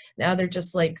 And now they're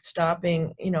just like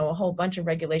stopping, you know, a whole bunch of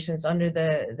regulations under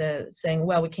the saying,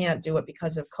 well, we can't do it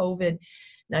because of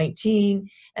COVID-19.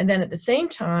 And then at the same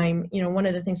time, you know, one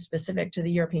of the things specific to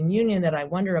the European Union that I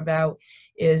wonder about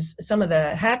is some of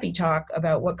the happy talk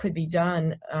about what could be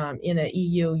done in a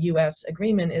EU-US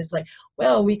agreement is like,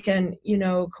 well, we can, you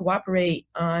know, cooperate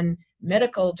on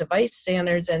medical device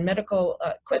standards and medical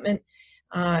equipment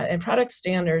and product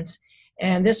standards,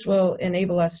 and this will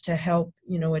enable us to help,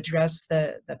 you know, address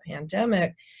the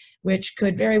pandemic, which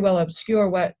could very well obscure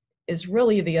what is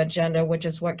really the agenda, which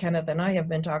is what Kenneth and I have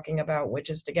been talking about, which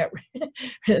is to get rid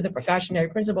of the precautionary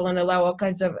principle and allow all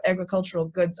kinds of agricultural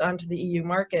goods onto the EU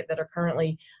market that are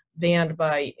currently banned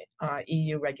by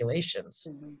EU regulations.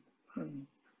 Mm-hmm. Mm-hmm.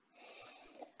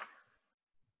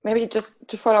 Maybe just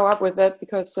to follow up with that,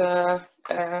 because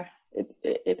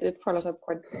it follows up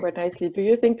quite nicely. Do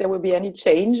you think there will be any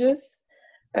changes,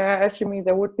 assuming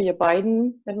there would be a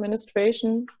Biden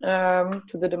administration, to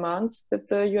the demands that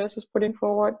the US is putting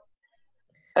forward?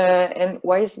 And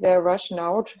why is there a rush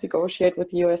now to negotiate with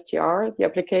the USTR? The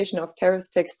application of tariffs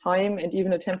takes time, and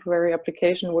even a temporary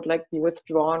application would likely be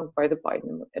withdrawn by the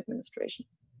Biden administration.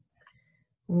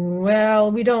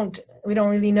 Well, we don't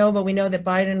really know, but we know that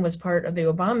Biden was part of the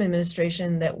Obama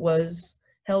administration that was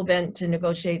hell-bent to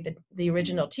negotiate the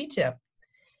original TTIP.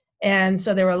 And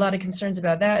so there were a lot of concerns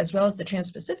about that, as well as the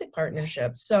Trans-Pacific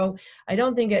Partnership. So I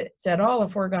don't think it's at all a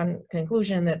foregone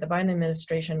conclusion that the Biden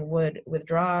administration would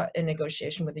withdraw a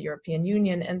negotiation with the European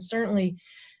Union. And certainly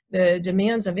the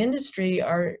demands of industry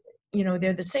are, you know,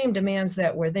 they're the same demands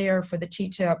that were there for the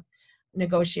TTIP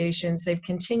negotiations. They've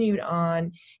continued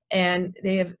on, and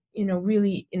they have, you know,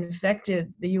 really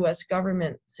infected the US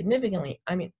government significantly.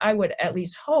 I mean, I would at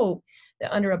least hope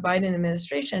that under a Biden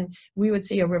administration, we would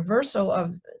see a reversal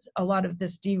of a lot of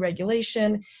this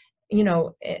deregulation, you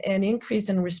know, an increase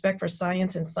in respect for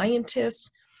science and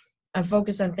scientists, a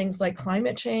focus on things like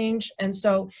climate change. And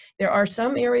so there are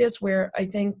some areas where I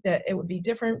think that it would be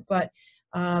different, but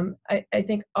I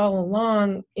think all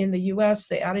along in the US,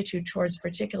 the attitude towards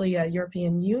particularly a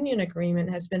European Union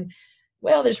agreement has been,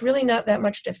 well, there's really not that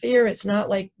much to fear. It's not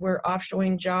like we're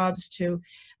offshoring jobs to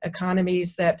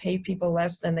economies that pay people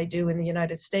less than they do in the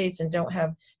United States and don't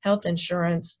have health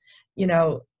insurance, you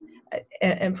know,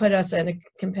 and put us at a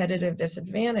competitive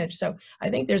disadvantage. So I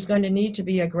think there's going to need to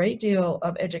be a great deal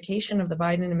of education of the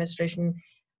Biden administration,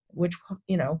 which,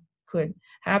 you know, could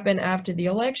happen after the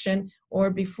election or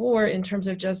before, in terms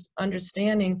of just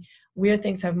understanding where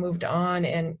things have moved on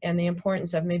and the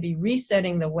importance of maybe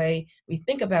resetting the way we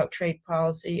think about trade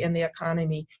policy and the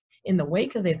economy in the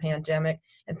wake of the pandemic,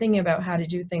 and thinking about how to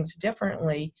do things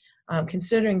differently,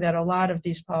 considering that a lot of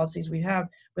these policies we have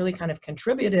really kind of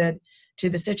contributed to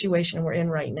the situation we're in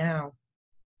right now.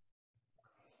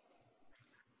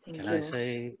 Can I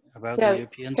say about the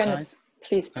European side?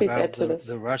 Please add to this.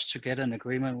 The rush to get an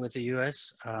agreement with the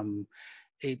US.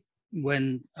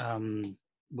 When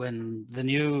the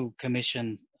new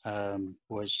commission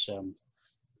was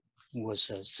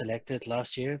selected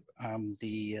last year,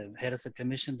 the head of the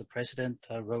commission, the president,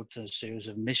 wrote a series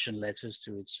of mission letters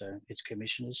to its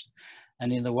commissioners,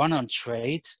 and in the one on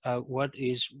trade, what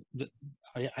is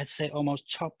I'd say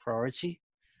almost top priority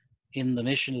in the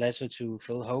mission letter to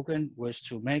Phil Hogan was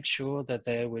to make sure that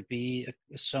there would be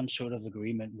some sort of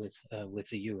agreement with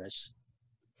the US,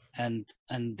 and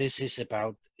this is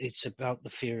about the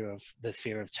fear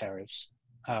of tariffs.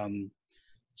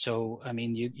 So I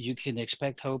mean, you can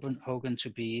expect Hogan to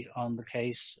be on the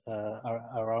case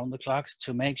around the clock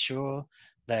to make sure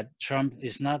that Trump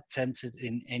is not tempted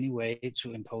in any way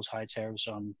to impose high tariffs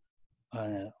on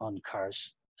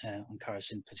cars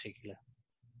in particular.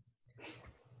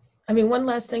 I mean, one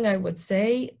last thing I would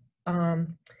say,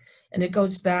 and it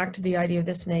goes back to the idea of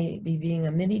this maybe being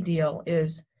a mini deal,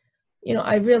 is, you know,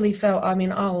 I really felt, I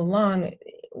mean, all along,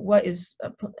 what is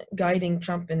guiding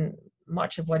Trump in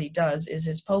much of what he does is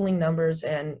his polling numbers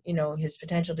and, you know, his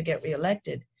potential to get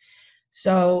reelected.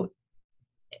 So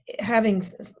having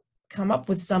come up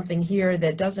with something here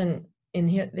that doesn't,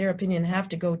 in their opinion, have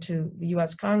to go to the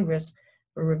US Congress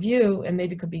for review and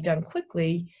maybe could be done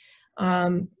quickly,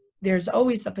 there's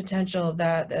always the potential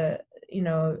that, you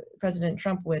know, President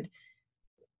Trump would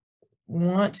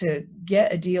want to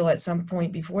get a deal at some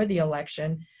point before the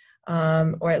election,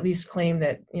 or at least claim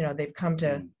that, you know, they've come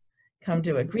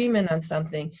to agreement on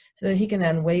something, so that he can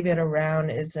then wave it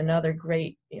around as another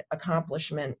great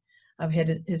accomplishment of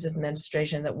his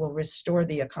administration that will restore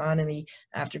the economy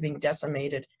after being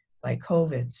decimated by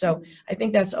COVID. So I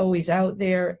think that's always out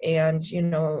there, and, you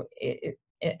know,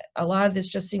 a lot of this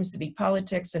just seems to be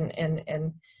politics,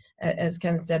 and as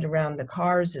Ken said, around the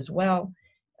cars as well,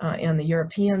 on the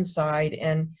European side,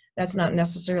 and that's not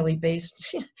necessarily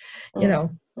based, you know,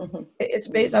 it's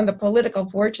based on the political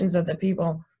fortunes of the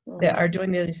people that are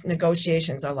doing these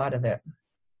negotiations, a lot of it.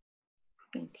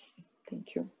 Okay,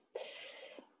 thank you.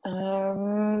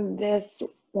 There's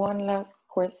one last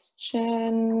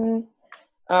question.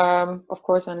 Of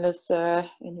course, unless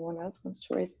anyone else wants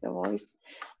to raise their voice.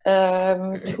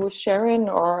 To Sharon,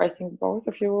 or I think both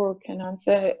of you can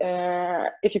answer,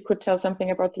 if you could tell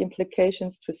something about the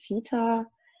implications to CETA,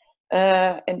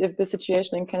 and if the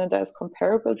situation in Canada is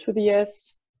comparable to the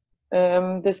US,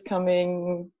 this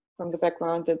coming from the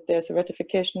background that there's a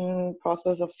ratification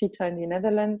process of CETA in the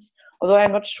Netherlands, although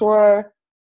I'm not sure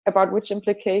about which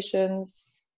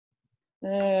implications.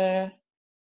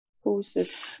 Who's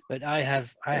this? But I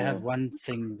have one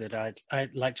thing that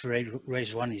I'd like to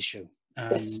raise one issue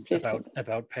Yes,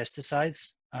 about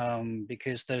pesticides,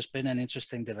 because there's been an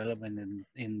interesting development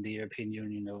in the European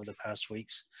Union over the past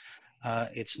weeks.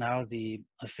 It's now the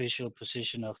official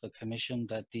position of the Commission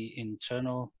that the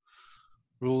internal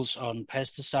rules on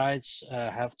pesticides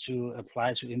have to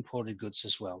apply to imported goods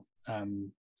as well,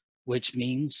 which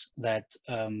means that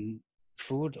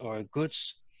food or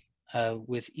goods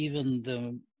with even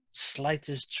the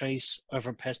slightest trace of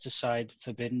a pesticide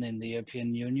forbidden in the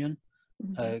European Union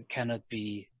cannot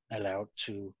be allowed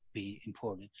to be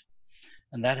imported.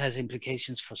 And that has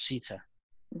implications for CETA,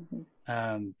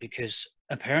 because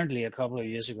apparently a couple of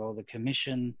years ago, the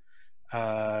Commission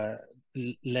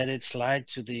let it slide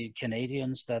to the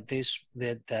Canadians that this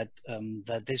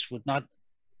would not,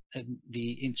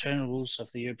 the internal rules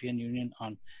of the European Union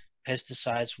on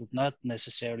pesticides would not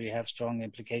necessarily have strong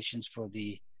implications for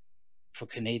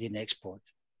Canadian export.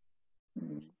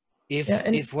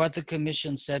 If what the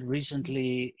Commission said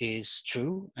recently is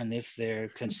true, and if they're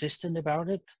consistent about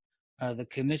it, the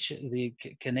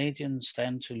Canadians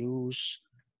stand to lose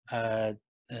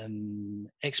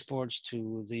exports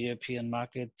to the European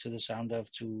market to the sound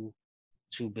of 2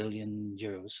 billion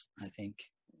euros, I think.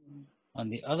 On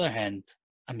the other hand,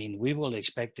 I mean, we will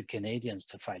expect the Canadians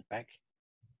to fight back,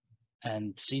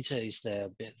 and CETA is their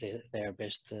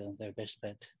best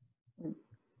bet.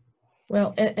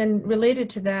 Well, and related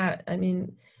to that, I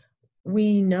mean,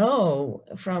 we know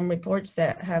from reports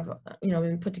that have,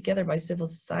 been put together by civil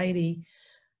society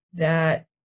that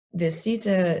the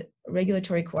CETA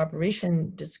regulatory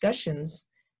cooperation discussions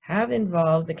have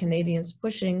involved the Canadians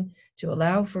pushing to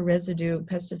allow for residue,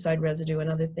 pesticide residue and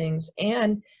other things,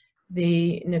 and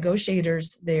the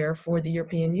negotiators there for the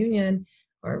European Union,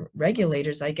 or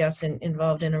regulators, I guess,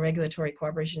 involved in a regulatory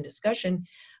cooperation discussion,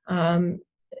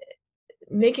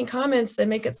 making comments that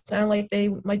make it sound like they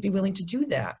might be willing to do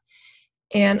that.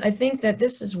 And I think that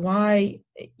this is why,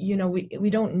 we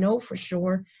don't know for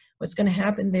sure what's going to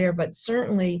happen there, but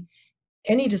certainly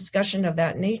any discussion of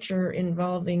that nature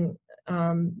involving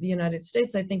the United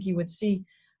States, I think you would see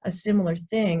a similar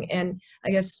thing. And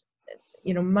I guess,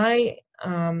 my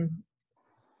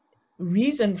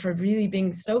reason for really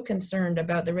being so concerned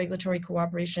about the regulatory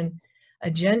cooperation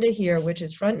agenda here, which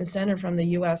is front and center from the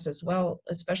US as well,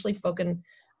 especially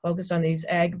focused on these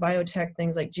ag biotech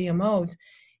things like GMOs,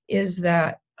 is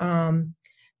that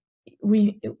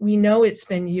we know it's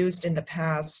been used in the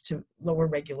past to lower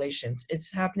regulations.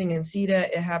 It's happening in CETA.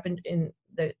 It happened in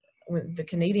the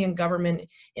Canadian government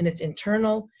in its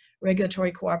internal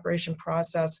regulatory cooperation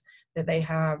process that they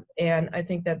have. And I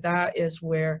think that is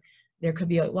where there could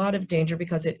be a lot of danger,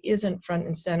 because it isn't front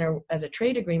and center as a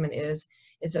trade agreement is.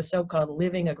 It's a so-called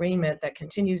living agreement that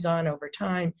continues on over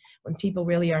time when people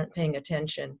really aren't paying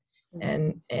attention.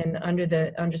 And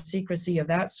under secrecy of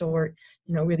that sort,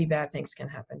 really bad things can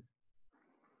happen.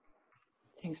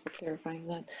 Thanks for clarifying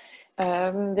that.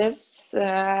 There's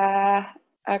a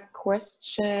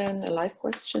live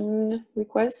question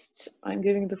request. I'm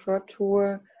giving the floor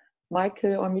to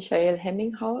Michael or Michael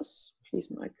Hemminghaus. Please,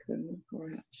 Michael, go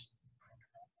ahead.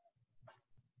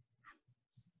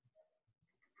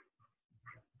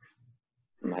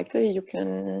 Michael, you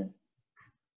can.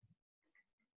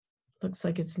 Looks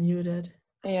like it's muted.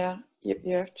 Yeah,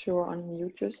 you have to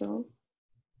unmute yourself.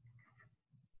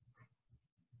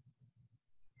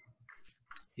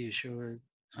 You sure?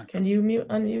 Okay. Can you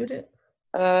unmute it?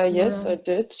 Yes, I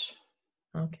did.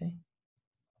 Okay.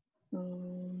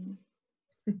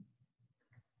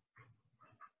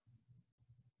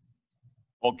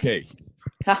 Okay.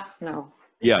 No.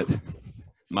 Yeah,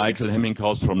 Michael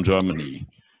Hemminghaus from Germany.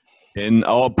 In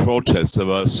our protest, there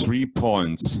were 3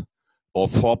 points or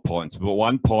 4 points. But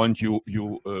 1 point you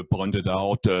pointed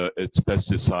out, it's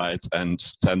pesticides and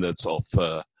standards of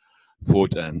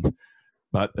food. And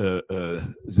But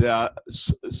there are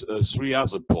three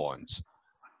other points.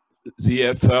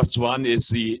 The first one is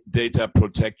the data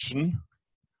protection.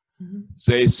 Mm-hmm.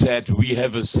 They said we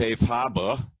have a safe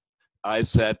harbor. I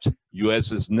said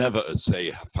US is never a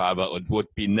safe harbor. It would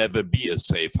never be a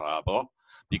safe harbor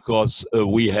because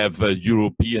we have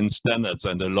European standards,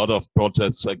 and a lot of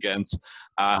protests against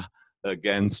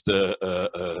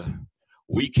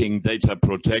weakening data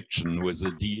protection with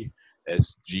the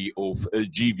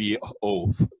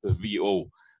GVO.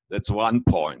 That's one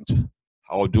point.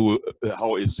 How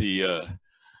is the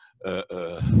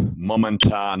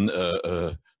momentan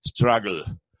struggle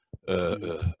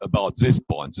about this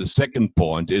point? The second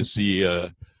point is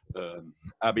the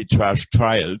arbitrage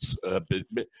trials,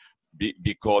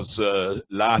 because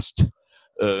last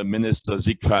Minister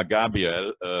Zikra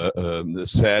Gabriel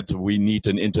said we need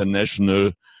an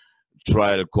international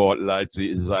trial court like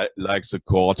the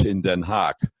court in Den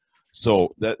Haag.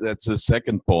 So that's the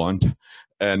second point.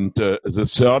 And the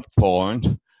third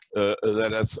point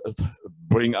that has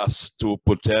bring us to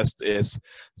protest is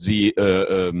the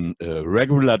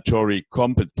regulatory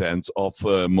competence of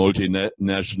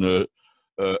multinational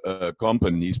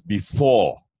companies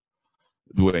before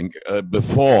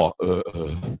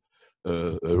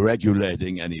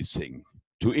regulating anything,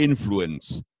 to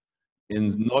influence,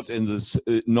 not in the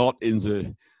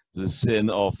sin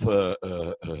of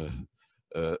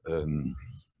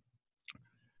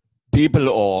people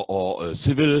or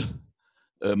civil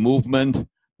movement,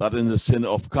 but in the sin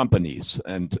of companies.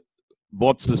 And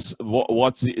what's the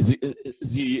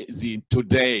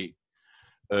today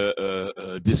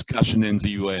discussion in the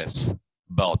US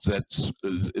about that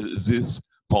this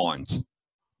point?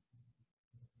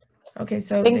 Okay,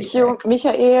 so thank you,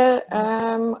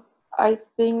 Michael. I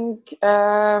think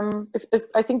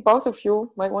I think both of you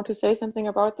might want to say something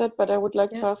about that, but I would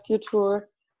like to ask you to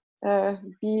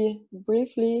be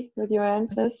briefly with your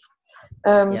answers.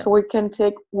 So we can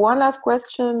take one last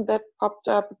question that popped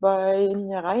up by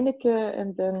Nina Reinecke,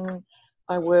 and then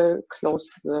I will close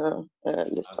the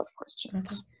list of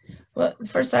questions. Okay. Well,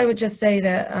 first I would just say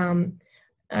that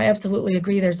I absolutely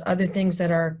agree there's other things that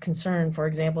are concerned, for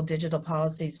example, digital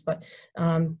policies, but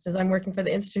since I'm working for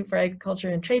the Institute for Agriculture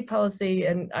and Trade Policy,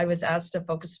 and I was asked to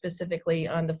focus specifically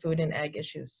on the food and ag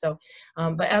issues. So,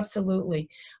 but absolutely.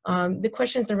 The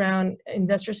questions around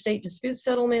investor-state dispute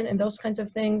settlement and those kinds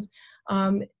of things,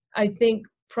 I think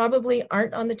probably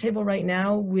aren't on the table right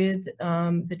now with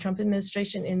the Trump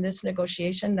administration in this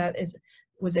negotiation. That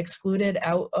was excluded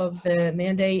out of the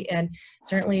mandate, and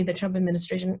certainly the Trump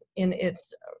administration in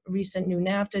its recent new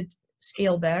NAFTA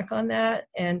scaled back on that,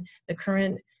 and the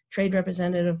current trade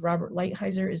representative Robert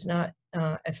Lighthizer is not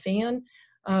a fan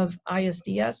of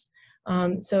ISDS.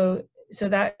 So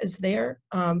that is there,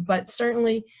 but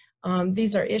certainly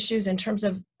these are issues in terms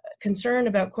of concern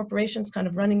about corporations kind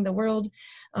of running the world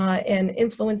and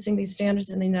influencing these standards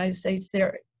in the United States.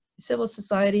 Civil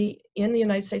society in the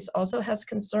United States also has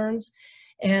concerns.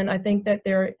 And I think that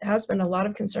there has been a lot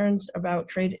of concerns about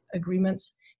trade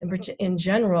agreements in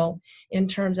general, in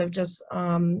terms of just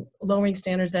lowering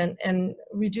standards and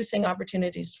reducing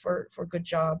opportunities for good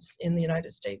jobs in the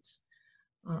United States.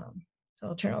 So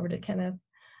I'll turn it over to Kenneth.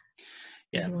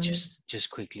 Yeah, just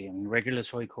quickly, I mean,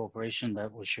 regulatory cooperation,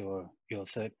 that was your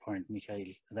third point,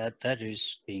 Michael. That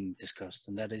is being discussed,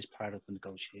 and that is part of the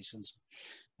negotiations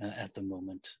at the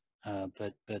moment.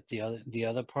 But the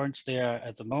other points there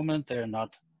at the moment, they're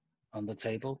not on the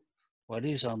table. What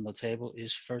is on the table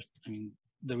is, first, I mean,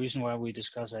 the reason why we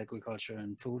discuss agriculture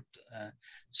and food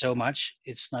so much,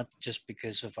 it's not just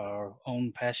because of our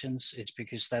own passions. It's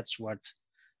because that's where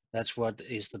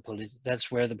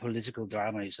the political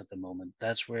drama is at the moment.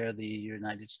 That's where the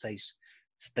United States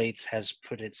has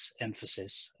put its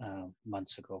emphasis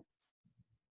months ago.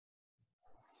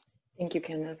 Thank you,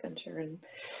 Kenneth and Sharon.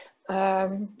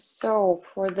 So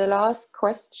for the last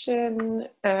question,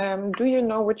 do you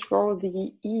know which role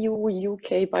the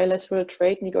EU-UK bilateral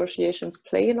trade negotiations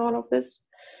play in all of this?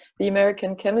 The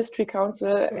American Chemistry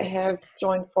Council have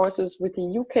joined forces with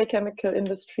the UK chemical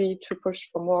industry to push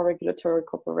for more regulatory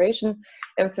cooperation,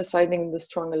 emphasizing the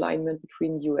strong alignment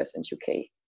between US and UK.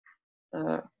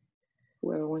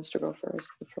 Whoever wants to go first,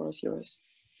 the floor is yours.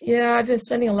 Yeah, I've been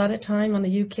spending a lot of time on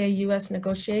the UK-US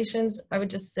negotiations. I would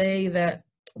just say that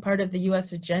part of the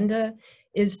US agenda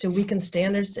is to weaken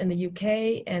standards in the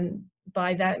UK, and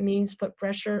by that means put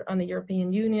pressure on the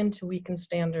European Union to weaken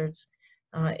standards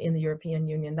in the European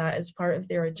Union. That is part of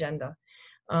their agenda.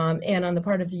 And on the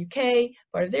part of the UK,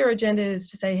 part of their agenda is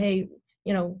to say, hey,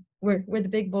 you know, we're the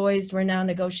big boys. We're now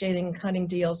negotiating and cutting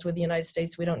deals with the United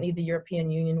States. We don't need the European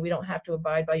Union. We don't have to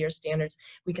abide by your standards.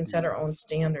 We can set our own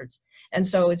standards. And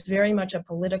so it's very much a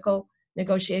political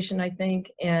negotiation, I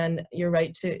think. And you're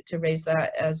right to raise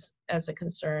that as a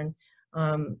concern.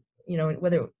 You know,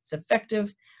 whether it's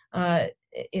effective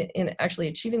in actually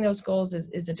achieving those goals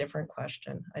is a different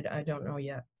question. I don't know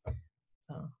yet.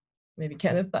 Maybe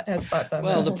Kenneth has thoughts on that.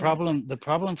 Well, the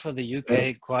problem for the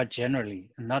UK quite generally,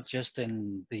 and not just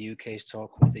in the UK's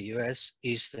talk with the US,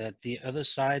 is that the other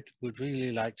side would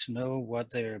really like to know what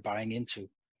they're buying into,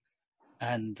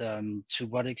 and to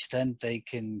what extent they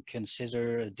can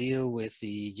consider a deal with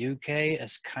the UK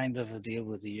as kind of a deal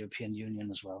with the European Union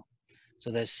as well.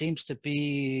 So there seems to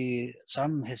be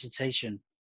some hesitation.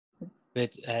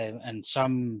 But and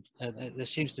there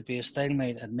seems to be a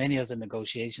stalemate at many of the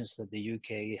negotiations that the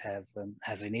UK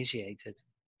have initiated,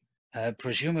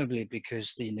 presumably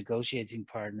because the negotiating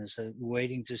partners are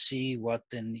waiting to see what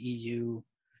an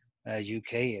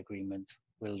EU-UK agreement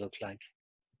will look like.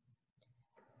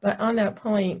 But on that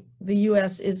point, the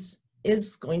US is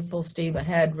going full steam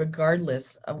ahead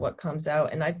regardless of what comes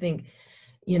out. And I think,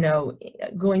 you know,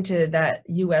 going to that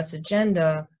US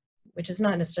agenda, which is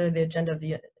not necessarily the agenda of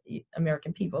the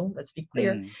American people, let's be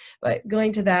clear, but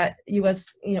going to that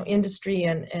US, you know, industry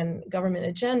and government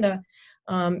agenda,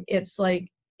 it's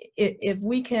like if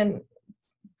we can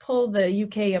pull the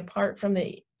UK apart from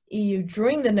the EU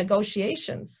during the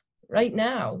negotiations right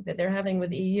now that they're having with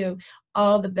the EU,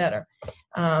 all the better.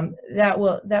 That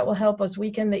will help us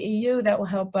weaken the EU. That will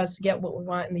help us get what we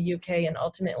want in the UK, and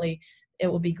ultimately it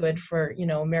will be good for, you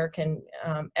know, American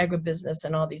agribusiness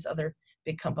and all these other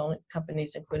big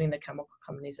companies, including the chemical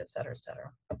companies, et cetera, et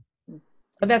cetera.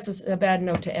 But that's a bad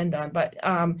note to end on. But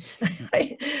I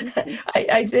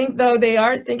think, though, they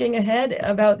are thinking ahead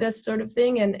about this sort of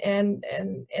thing,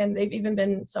 and they've even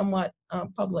been somewhat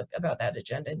public about that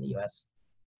agenda in the US.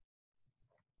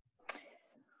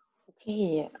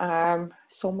 Okay,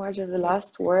 so much as the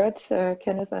last word,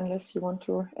 Kenneth, unless you want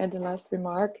to add a last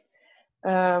remark.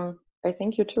 I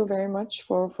thank you too very much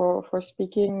for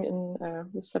speaking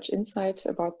with such insight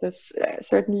about this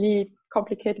certainly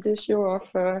complicated issue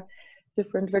of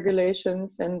different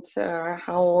regulations and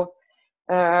how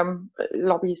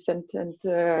lobbies and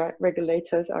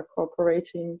regulators are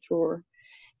cooperating to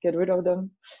get rid of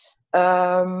them.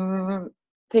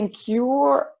 Thank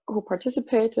you who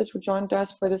participated, who joined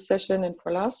us for this session and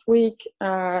for last week.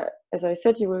 As I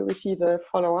said, you will receive a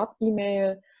follow-up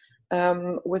email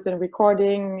with a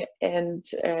recording and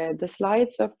the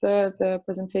slides of the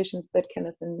presentations that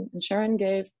Kenneth and Sharon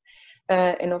gave.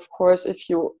 And of course, if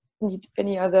you need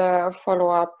any other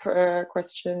follow-up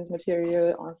questions,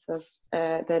 material, answers,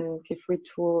 then feel free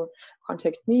to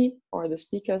contact me or the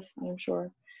speakers, I'm sure.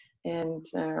 And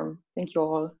thank you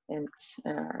all, and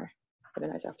have a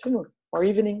nice afternoon or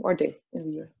evening or day in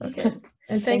the US. Okay,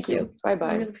 and thank you. Bye-bye.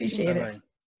 I really appreciate it.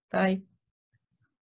 Bye.